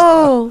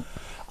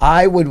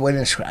 I would win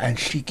in Scrabble, and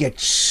she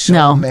gets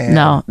so mad.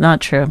 No, not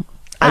true.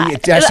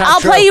 That's not I'll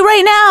true. play you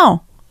right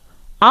now.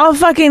 I'll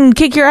fucking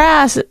kick your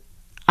ass.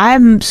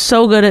 I'm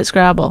so good at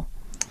Scrabble.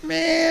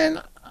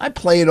 Man, I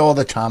play it all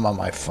the time on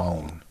my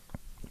phone.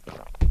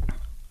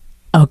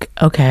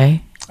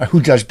 Okay. Who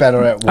does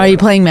better at work? Are you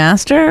playing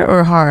master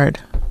or hard?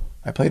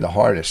 I play the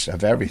hardest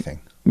of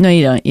everything. No,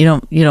 you don't.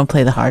 You don't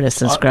play the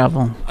hardest in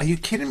Scrabble. Are you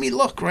kidding me?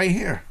 Look right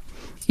here.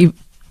 You.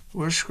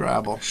 Where's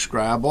Scrabble?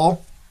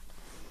 Scrabble.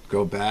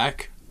 Go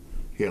back.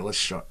 Here, let's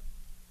start.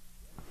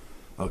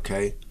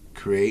 Okay.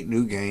 Create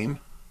new game.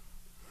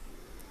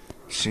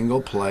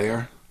 Single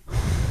player.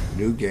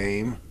 New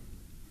game.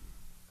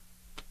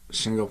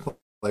 Single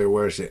player.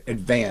 Where is it?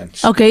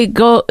 Advanced. Okay,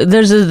 go.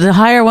 There's the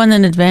higher one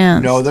than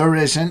advanced. No, there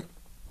isn't.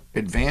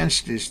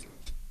 Advanced is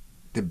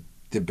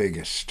the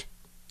biggest.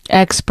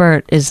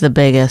 Expert is the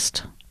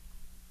biggest.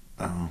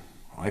 Oh,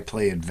 I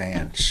play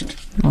advanced.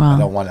 Wow. I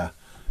don't want to.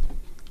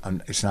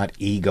 It's not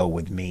ego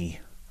with me.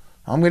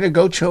 I'm going to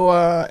go to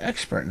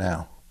expert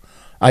now.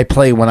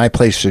 When I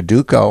play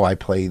Sudoku, I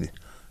play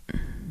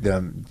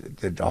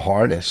the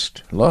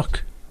hardest.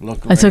 Look.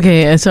 It's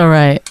okay. It's all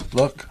right.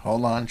 Look,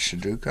 hold on,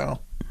 Sudoku.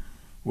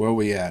 Where are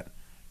we at?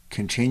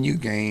 Continue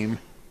game.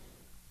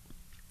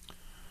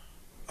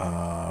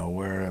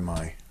 Where am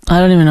I? I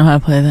don't even know how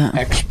to play that.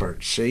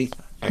 Expert, see?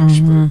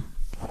 Expert.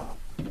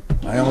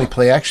 I only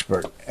play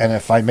expert, and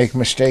if I make a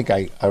mistake,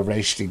 I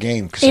erase the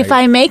game. If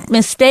I make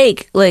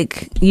mistake,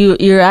 like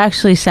you're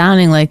actually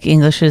sounding like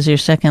English is your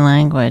second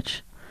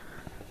language.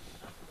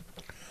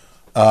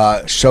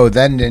 So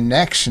then the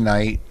next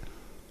night,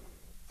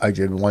 I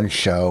did one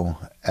show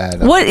at.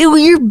 What?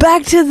 You're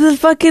back to the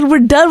fucking. We're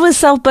done with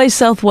South by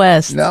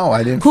Southwest. No,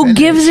 I didn't. Who finish.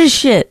 gives a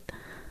shit?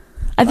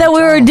 I thought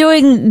we were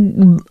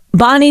doing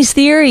Bonnie's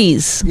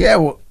theories. Yeah,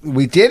 well,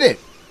 we did it.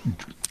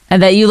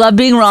 And that you love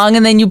being wrong,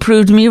 and then you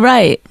proved me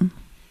right.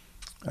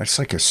 That's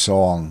like a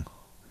song.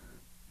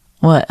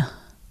 What?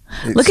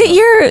 Look at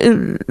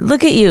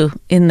you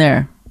in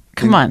there.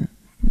 Come on.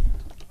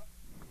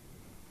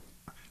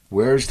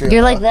 Where's the?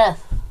 You're like this.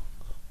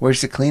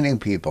 Where's the cleaning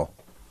people?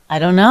 I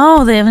don't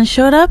know. They haven't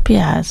showed up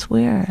yet. It's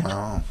weird.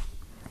 Oh.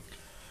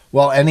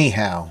 Well,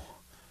 anyhow,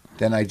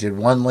 then I did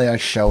one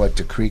last show at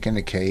the Creek and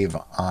the Cave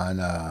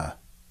on.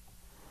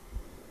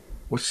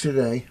 What's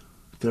today?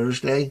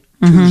 Thursday.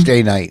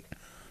 Tuesday night.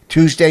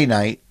 Tuesday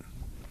night.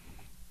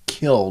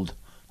 Killed.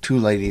 Two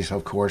ladies,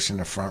 of course, in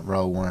the front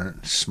row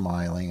weren't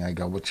smiling. I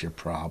go, "What's your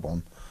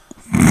problem?"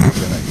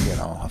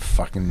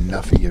 Fucking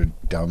enough of your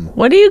dumb.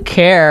 What do you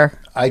care?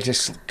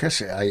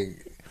 Cause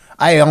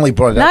I only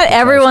brought it up. Not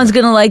everyone's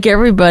gonna like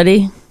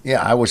everybody.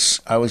 Yeah, I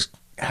was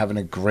having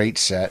a great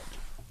set.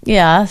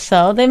 Yeah,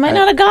 so they might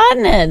not have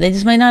gotten it. They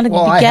just might not have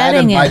Well, been I had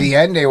getting them. it. By the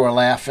end, they were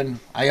laughing.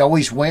 I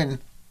always win.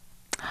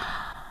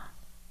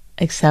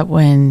 Except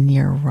when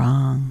you're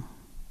wrong.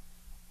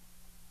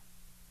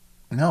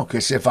 No,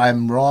 because if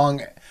I'm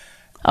wrong.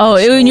 Oh,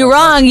 when you're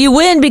wrong, you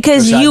win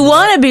because you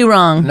want to be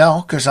wrong.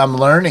 No, because I'm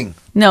learning.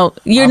 No,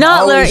 you're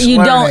not learning.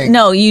 You don't.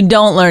 No, you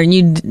don't learn.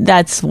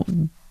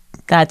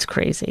 That's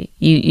crazy.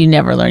 You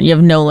never learn. You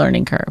have no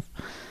learning curve.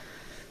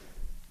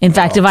 In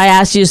fact, if I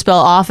asked you to spell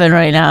often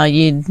right now,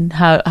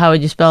 how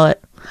would you spell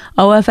it?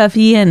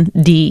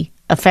 OFFEND.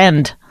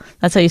 Offend.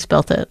 That's how you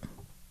spelt it.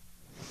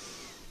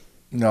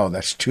 No,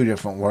 that's 2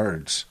 different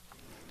words.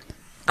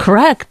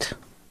 Correct.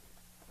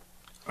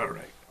 All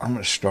right. I'm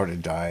going to start a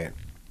diet.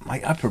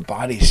 My upper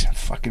body's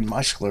fucking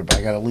muscular, but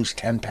I got to lose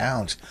 10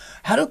 pounds.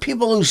 How do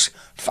people lose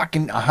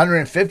fucking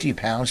 150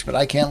 pounds, but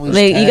I can't lose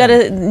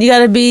 10? You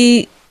gotta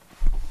be,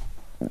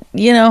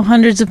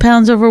 hundreds of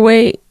pounds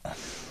overweight.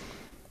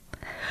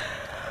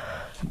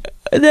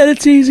 And then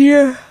it's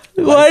easier.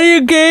 Why do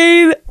you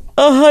gain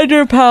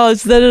 100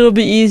 pounds? Then it'll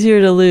be easier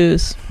to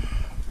lose.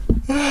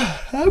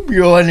 I'm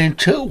yawning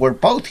too. We're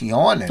both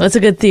yawning. That's a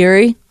good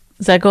theory.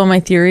 Does that go on my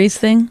theories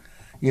thing?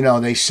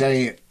 They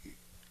say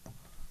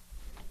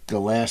the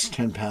last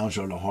 10 pounds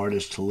are the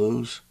hardest to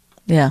lose.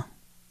 Yeah.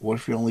 What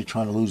if you're only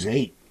trying to lose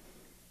 8?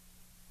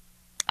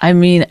 I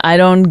mean, I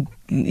don't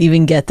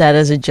even get that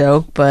as a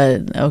joke,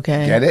 but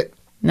okay. Get it?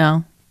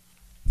 No.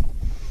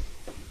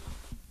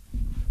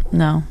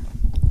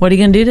 What are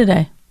you going to do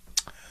today?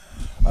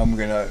 I'm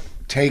going to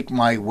take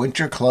my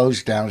winter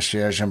clothes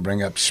downstairs and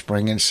bring up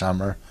spring and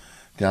summer.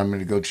 Then I'm going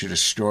to go to the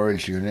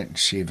storage unit and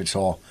see if it's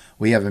all...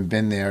 We haven't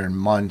been there in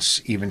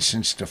months, even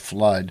since the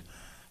flood.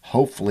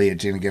 Hopefully it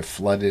didn't get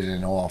flooded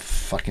and all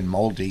fucking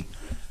moldy.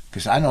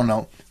 Because I don't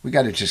know. We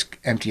got to just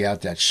empty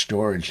out that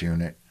storage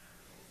unit.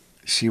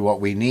 See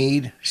what we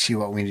need. See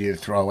what we need to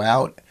throw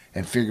out.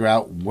 And figure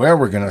out where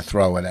we're going to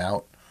throw it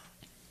out.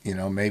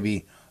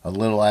 Maybe a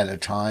little at a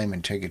time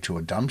and take it to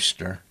a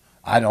dumpster.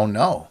 I don't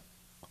know.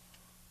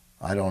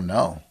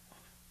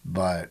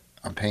 But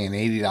I'm paying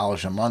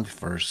 $80 a month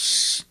for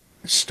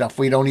stuff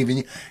we don't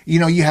even...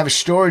 you have a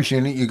storage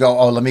unit. You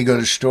go, let me go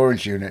to the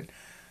storage unit.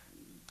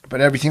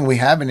 But everything we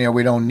have in there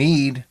we don't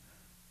need.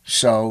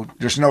 So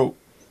there's no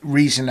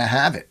reason to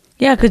have it.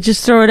 Yeah, could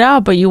just throw it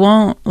out, but you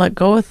won't let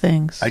go of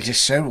things. I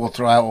just said we'll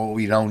throw out what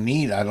we don't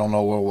need. I don't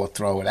know where we'll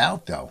throw it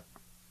out, though.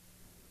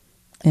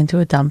 Into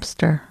a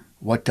dumpster.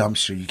 What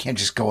dumpster? You can't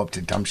just go up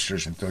to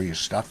dumpsters and throw your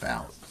stuff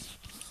out.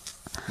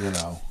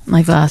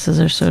 My glasses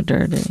are so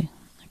dirty.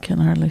 I can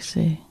hardly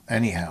see.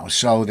 Anyhow,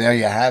 so there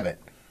you have it.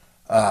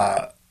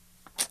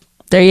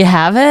 There you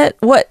have it?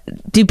 What?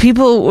 Do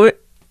people...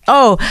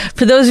 Oh,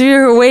 for those of you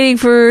who are waiting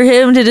for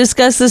him to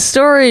discuss the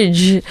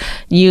storage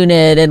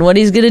unit and what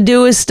he's going to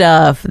do with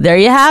stuff, there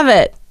you have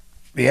it.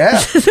 Yeah.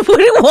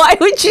 Why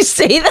would you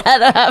say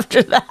that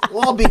after that?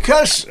 Well,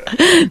 because...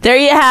 There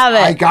you have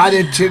it. I got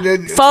into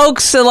the...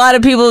 Folks, a lot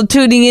of people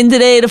tuning in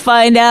today to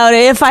find out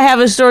if I have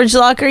a storage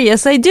locker.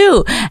 Yes, I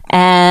do.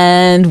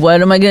 And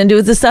what am I going to do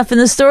with the stuff in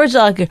the storage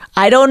locker?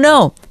 I don't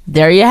know.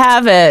 There you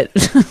have it.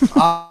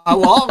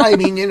 Well, I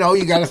mean,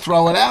 you got to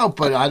throw it out,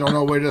 but I don't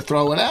know where to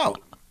throw it out.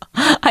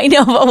 I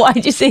know, but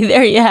why'd you say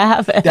there you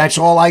have it? That's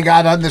all I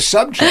got on the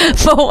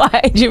subject. But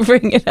why'd you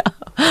bring it up?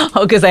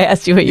 Oh, because I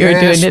asked you what you were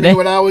doing today. Me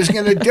what I was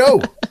going to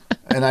do.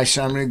 And I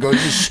said, I'm going to go to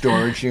the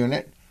storage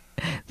unit.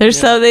 There's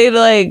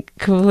something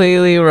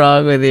completely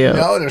wrong with you.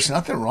 No, there's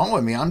nothing wrong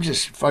with me. I'm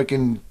just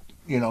fucking,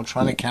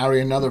 trying to carry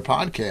another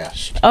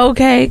podcast.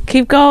 Okay,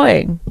 keep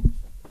going.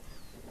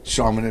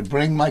 So I'm going to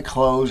bring my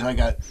clothes. I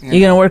got... You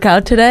going to work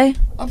out today?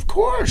 Of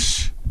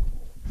course.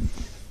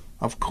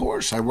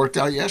 I worked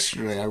out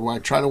yesterday. I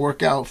try to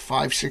work out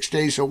 5-6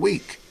 days a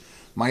week.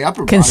 My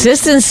upper body...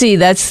 Consistency,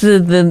 that's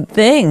the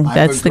thing.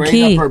 That's the key.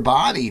 I have a great upper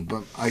body,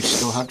 but I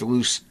still have to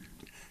lose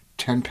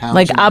 10 pounds.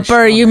 Like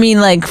upper, you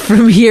mean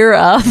from here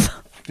up?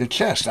 The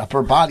chest,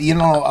 upper body.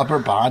 Upper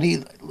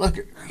body? Look.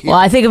 Here, well,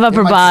 I think of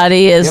upper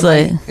body as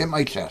hit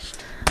my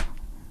chest.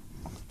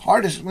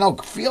 Hard as... No,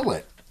 feel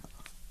it.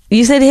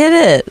 You said hit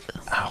it.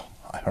 Ow,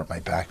 I hurt my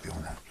back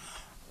doing that.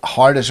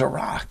 Hard as a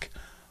rock.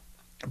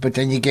 But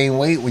then you gain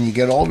weight when you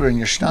get older in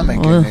your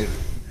stomach.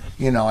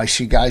 And I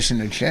see guys in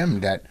the gym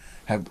that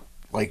have,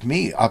 like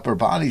me, upper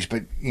bodies,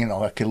 but,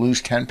 I could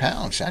lose 10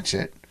 pounds. That's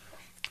it.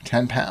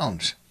 10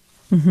 pounds.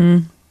 Mm-hmm.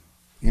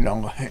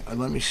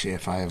 Let me see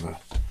if I have a...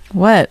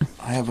 What?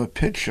 I have a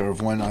picture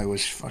of when I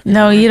was fucking...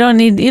 No, you don't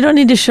need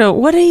to show...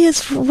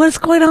 What's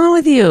going on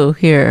with you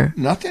here?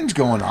 Nothing's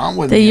going on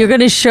with me. You're going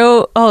to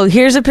show... Oh,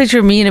 here's a picture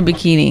of me in a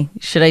bikini.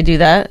 Should I do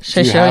that?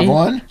 Should I show you? Do you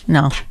have one?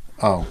 No.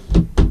 Oh.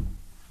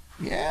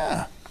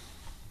 Yeah.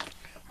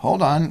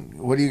 Hold on.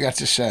 What do you got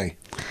to say?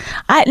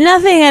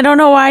 Nothing. I don't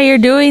know why you're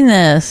doing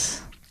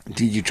this.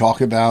 Did you talk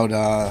about...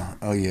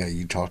 oh, yeah,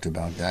 you talked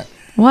about that.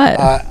 What?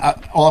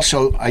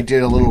 Also, I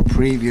did a little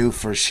preview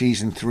for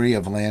season 3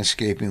 of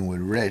Landscaping with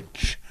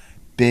Rich.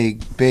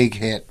 Big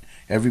hit.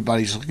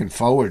 Everybody's looking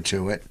forward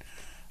to it.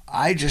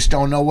 I just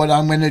don't know what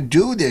I'm going to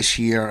do this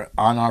year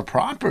on our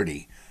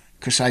property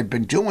because I've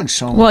been doing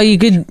so much. Well, you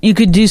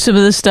could do some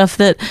of the stuff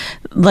that,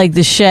 like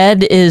the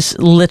shed is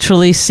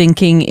literally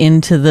sinking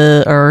into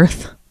the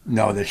earth.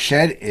 No, the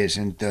shed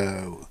isn't.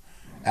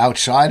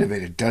 outside of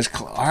it, it does.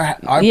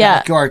 Our Yeah.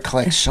 backyard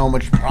collects so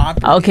much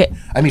property. Okay.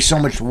 I mean, so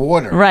much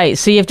water. Right.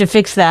 So you have to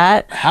fix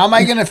that. How am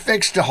I going to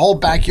fix the whole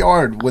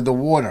backyard with the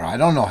water? I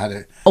don't know how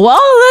to.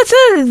 Well, that's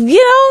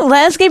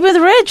Landscape with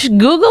Rich.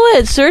 Google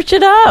it, search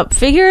it up,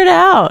 figure it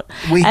out.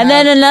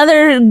 Then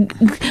another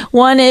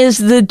one is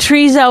the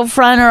trees out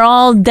front are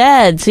all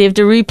dead, so you have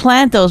to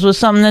replant those with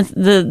something that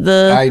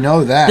the I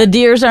know that. the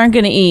deers aren't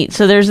going to eat.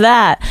 So there's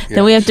that.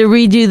 Then we have to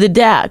redo the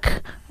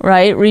deck,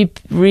 right?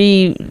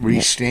 Restain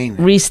it.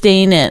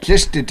 Restain it.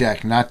 Just the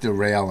deck, not the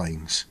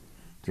railings.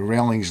 The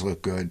railings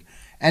look good.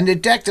 And the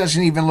deck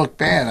doesn't even look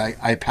bad.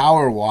 I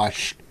power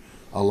washed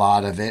a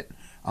lot of it.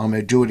 I'm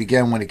going to do it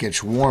again when it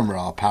gets warmer.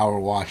 I'll power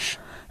wash.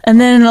 And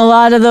then a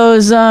lot of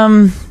those,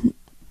 What?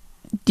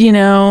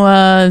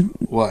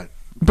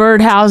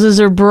 birdhouses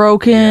are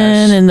broken,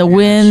 and the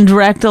wind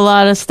wrecked a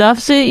lot of stuff.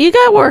 So you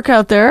got work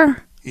out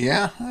there.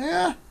 Yeah.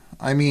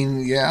 I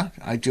mean, yeah,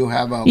 I do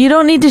have a... You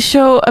don't need to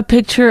show a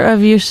picture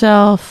of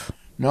yourself.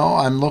 No,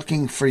 I'm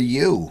looking for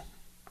you.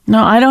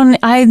 No, I don't.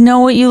 I know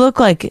what you look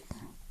like.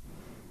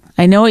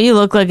 I know what you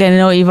look like. I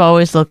know what you've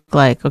always looked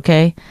like,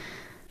 okay?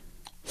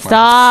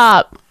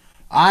 Stop.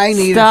 I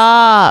need...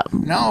 Stop.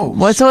 No.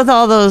 What's with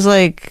all those,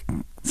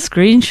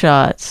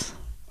 screenshots?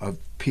 Of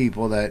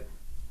people that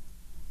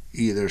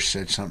either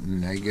said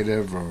something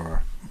negative,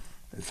 or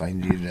if I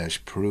need it as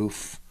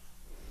proof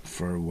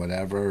for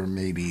whatever,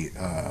 maybe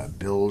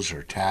bills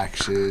or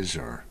taxes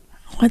or...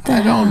 What the I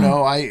hell? don't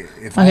know.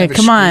 If I have a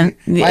come on.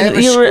 If I have a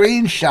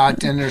screenshot,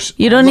 then there's...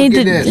 You don't look need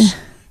at to... this.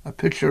 A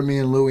picture of me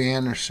and Louis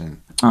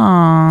Anderson.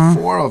 Aw.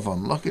 4 of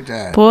them. Look at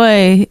that.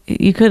 Boy,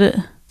 you could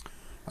have...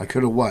 I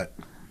could have what?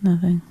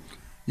 Nothing.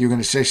 You're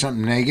going to say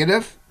something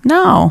negative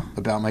No.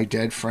 about my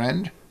dead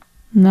friend?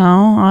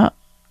 No.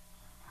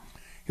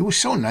 He was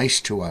so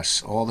nice to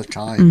us all the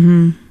time.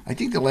 Mm-hmm. I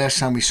think the last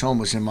time we saw him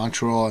was in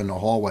Montreal in the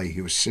hallway.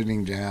 He was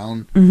sitting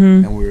down,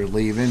 and we were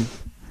leaving.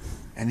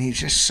 And he's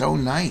just so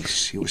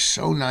nice. He was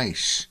so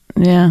nice.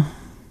 Yeah.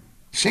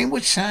 Same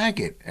with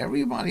Saget.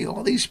 Everybody,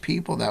 all these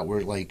people that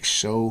were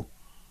so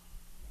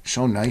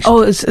nice.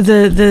 Oh, it's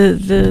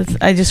the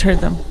I just heard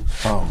them.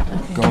 Oh,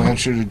 go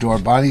answer the door.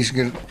 Bonnie's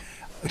gonna.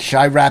 Should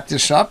I wrap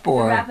this up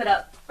or? Wrap it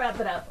up.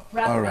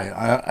 All right.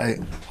 I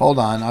hold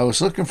on. I was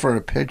looking for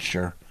a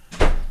picture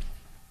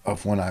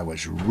of when I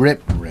was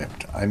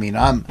ripped. I mean,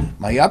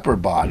 my upper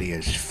body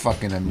is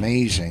fucking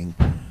amazing.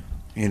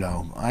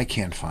 I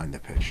can't find the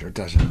picture. It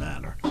doesn't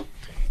matter.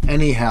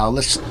 Anyhow,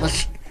 let's.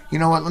 You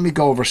know what? Let me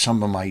go over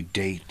some of my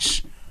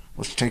dates.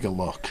 Let's take a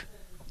look.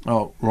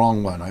 Oh,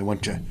 wrong one. I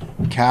went to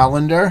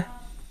calendar.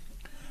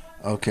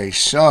 Okay,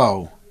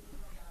 so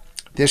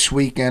this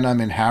weekend I'm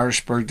in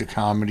Harrisburg, the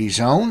Comedy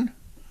Zone.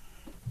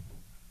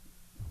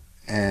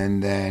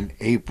 And then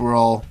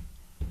April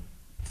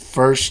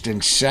 1st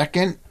and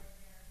 2nd,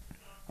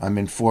 I'm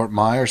in Fort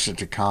Myers at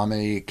the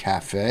Comedy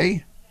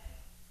Cafe.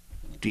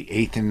 The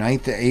 8th and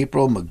 9th of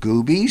April,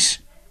 Magoobies.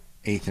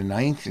 8th and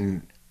 9th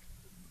in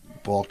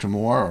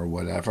Baltimore or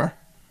whatever.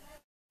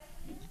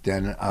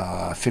 Then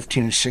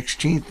 15th and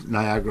 16th,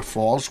 Niagara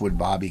Falls with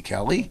Bobby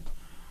Kelly.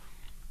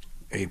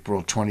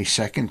 April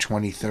 22nd,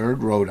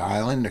 23rd, Rhode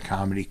Island, the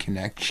Comedy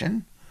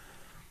Connection.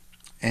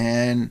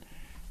 And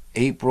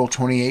April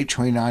 28th,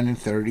 29th, and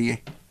 30th,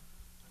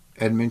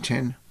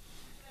 Edmonton.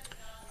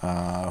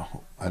 I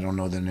don't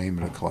know the name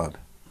of the club.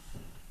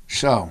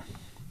 So,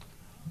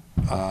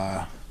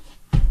 go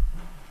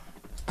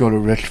to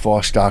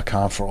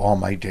richfoss.com for all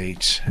my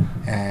dates.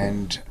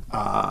 And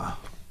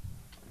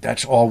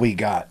that's all we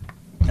got.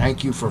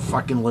 Thank you for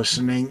fucking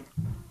listening.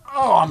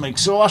 Oh, I'm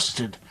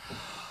exhausted.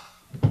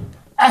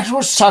 That's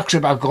what sucks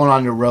about going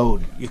on the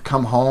road. You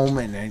come home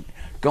and then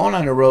going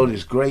on the road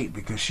is great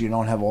because you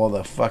don't have all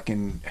the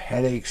fucking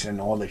headaches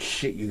and all the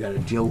shit you got to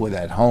deal with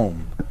at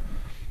home.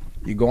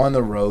 You go on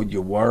the road,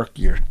 you work,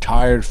 you're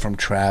tired from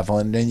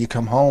traveling, then you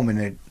come home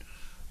and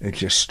it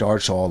just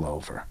starts all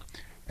over.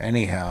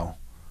 Anyhow,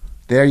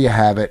 there you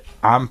have it.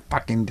 I'm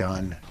fucking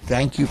done.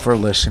 Thank you for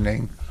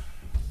listening.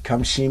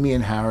 Come see me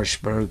in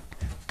Harrisburg.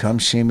 Come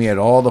see me at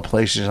all the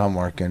places I'm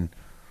working.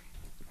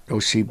 Go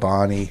see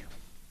Bonnie.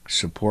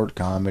 Support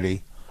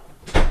comedy.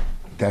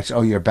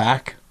 Oh, you're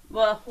back?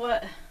 Well,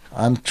 what?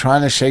 I'm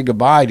trying to say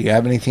goodbye. Do you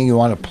have anything you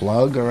want to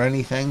plug or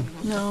anything?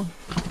 No.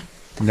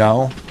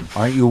 No?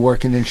 Aren't you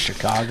working in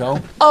Chicago?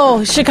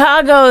 Oh,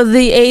 Chicago,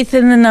 the 8th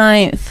and the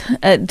 9th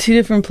at 2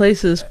 different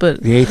places,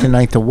 but... The 8th and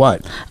 9th of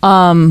what?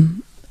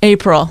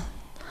 April.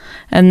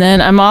 And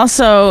then I'm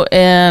also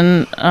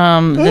in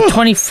the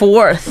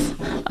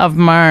 24th of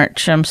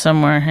March. I'm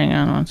somewhere. Hang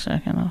on 1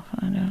 second. I'll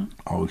find out.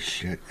 Oh,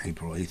 shit.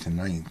 April 8th and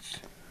 9th.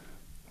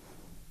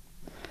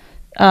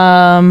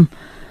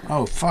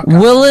 Oh, fuck.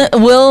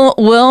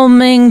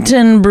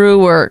 Wilmington Brew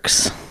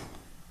Works.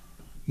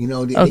 The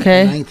 8th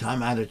and 9th,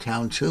 I'm out of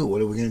town, too.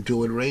 What are we going to do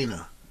with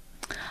Raina?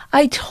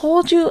 I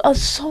told you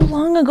so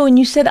long ago, and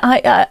you said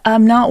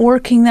I'm not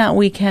working that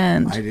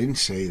weekend. I didn't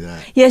say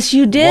that. Yes,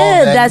 you did.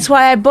 Well, that's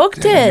why I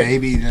booked it.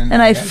 Maybe then.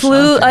 And I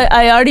flew.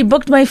 I already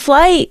booked my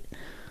flight.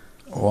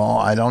 Well,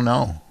 I don't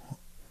know.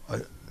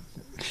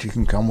 She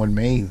can come with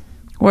me.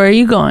 Where are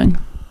you going?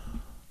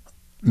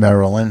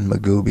 Marilyn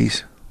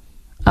Magoobies.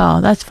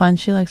 Oh, that's fun.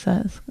 She likes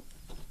that.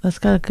 That's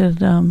got a good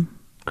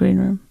green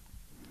room.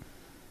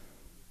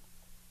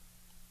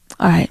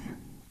 All right.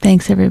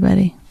 Thanks,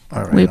 everybody.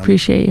 All right. We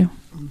appreciate you.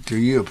 Do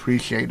you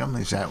appreciate them?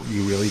 Is that what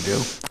you really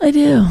do? I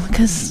do,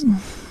 because,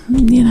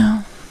 you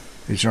know.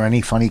 Is there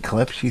any funny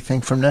clips you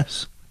think from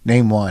this?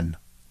 Name one.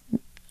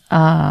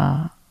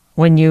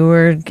 When you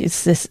were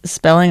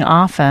spelling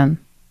often.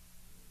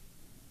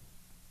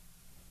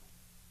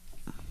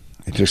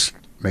 It just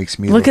makes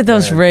me Look at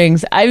those bad.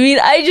 rings. I mean,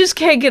 I just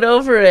can't get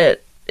over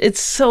it.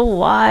 It's so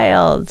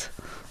wild.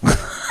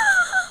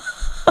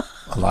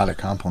 A lot of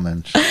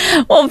compliments.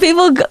 Well,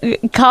 people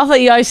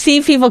compliment you. I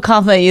see people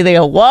compliment you. They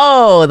go,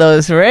 "Whoa,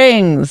 those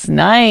rings,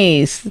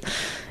 nice."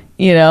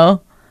 You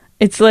know,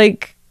 it's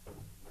like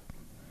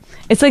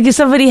if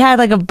somebody had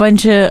like a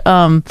bunch of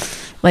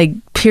like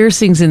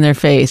piercings in their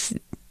face.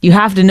 You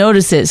have to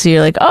notice it. So you're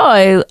like,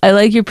 "Oh, I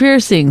like your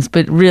piercings,"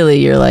 but really,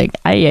 you're like,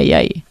 "Ay ay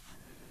ay."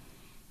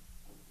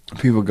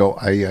 People go,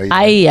 ay, ay, ay.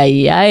 Ay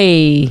ay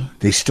ay.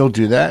 They still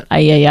do that?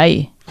 Ay ay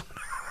ay.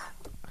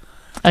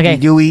 Okay.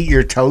 Did you eat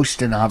your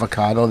toast and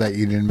avocado that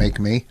you didn't make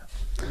me?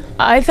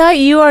 I thought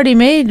you already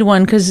made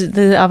one because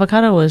the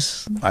avocado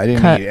was. I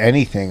didn't cut. eat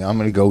anything. I'm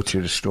going to go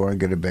to the store and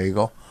get a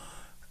bagel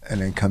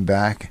and then come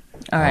back.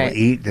 All I'll right.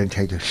 eat, then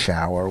take a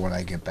shower when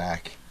I get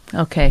back.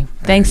 Okay.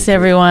 Thanks,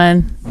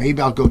 everyone. Maybe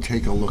I'll go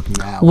take a look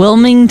now.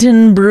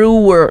 Wilmington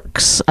Brew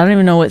Works. I don't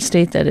even know what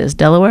state that is.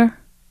 Delaware?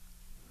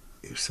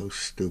 You're so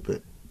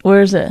stupid.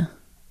 Where is it?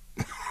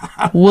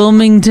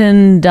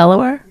 Wilmington,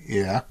 Delaware?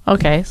 Yeah.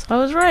 Okay, so I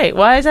was right.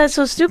 Why is that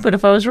so stupid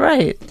if I was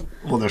right?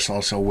 Well, there's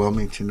also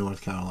Wilmington,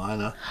 North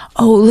Carolina.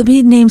 Oh, let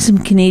me name some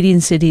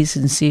Canadian cities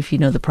and see if you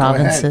know the ahead.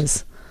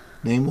 provinces.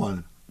 Name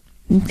one.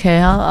 Okay,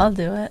 I'll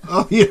do it.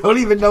 Oh, you don't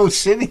even know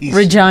cities.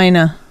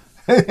 Regina.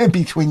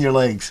 Between your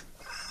legs.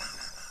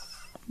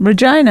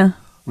 Regina.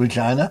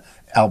 Regina,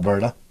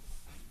 Alberta.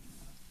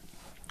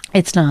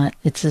 It's not.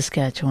 It's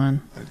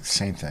Saskatchewan.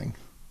 Same thing.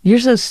 You're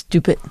so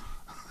stupid.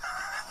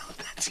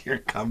 That's your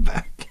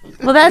comeback.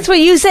 Well, that's what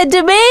you said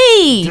to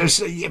me.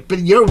 But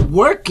you're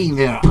working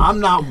there. I'm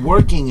not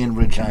working in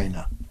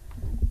Regina.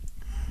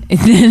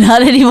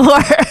 Not anymore.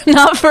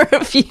 Not for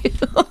a few.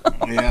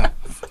 Yeah.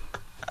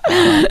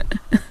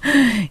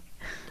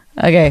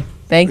 Okay,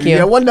 thank you.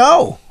 Yeah, well,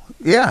 no.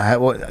 Yeah,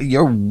 well,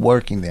 you're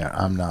working there.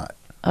 I'm not.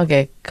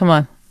 Okay, come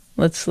on.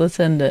 Let's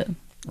end it.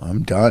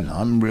 I'm done.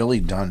 I'm really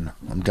done.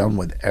 I'm done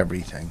with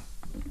everything.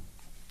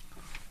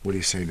 What do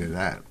you say to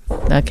that?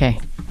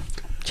 Okay.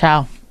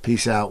 Ciao.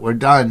 Peace out. We're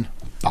done.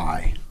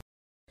 Bye.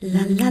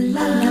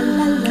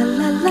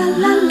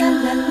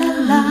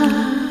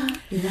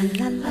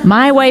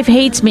 My Wife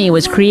Hates Me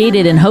was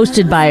created and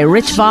hosted by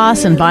Rich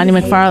Voss and Bonnie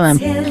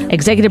McFarlane.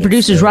 Executive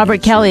producers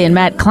Robert Kelly and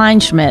Matt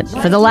Kleinschmidt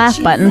for the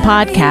Laugh Button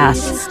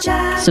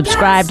Podcast.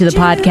 Subscribe to the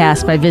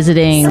podcast by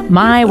visiting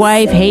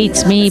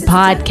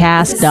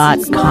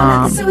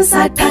mywifehatesmepodcast.com.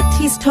 Suicide pact,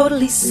 he's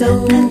totally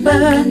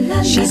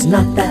sober. She's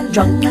not that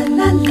drunk.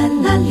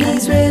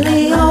 He's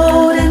really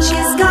old and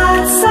she's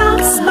got some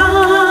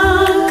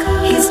spunk.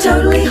 He's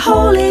totally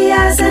holy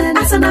as an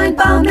asinine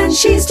bomb, and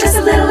she's just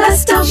a little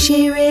less dumb.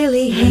 She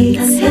really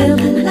hates him,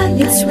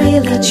 it's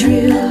really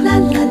true.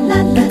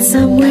 But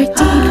somewhere deep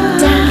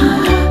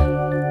down,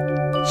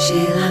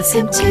 she loves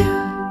him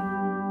too.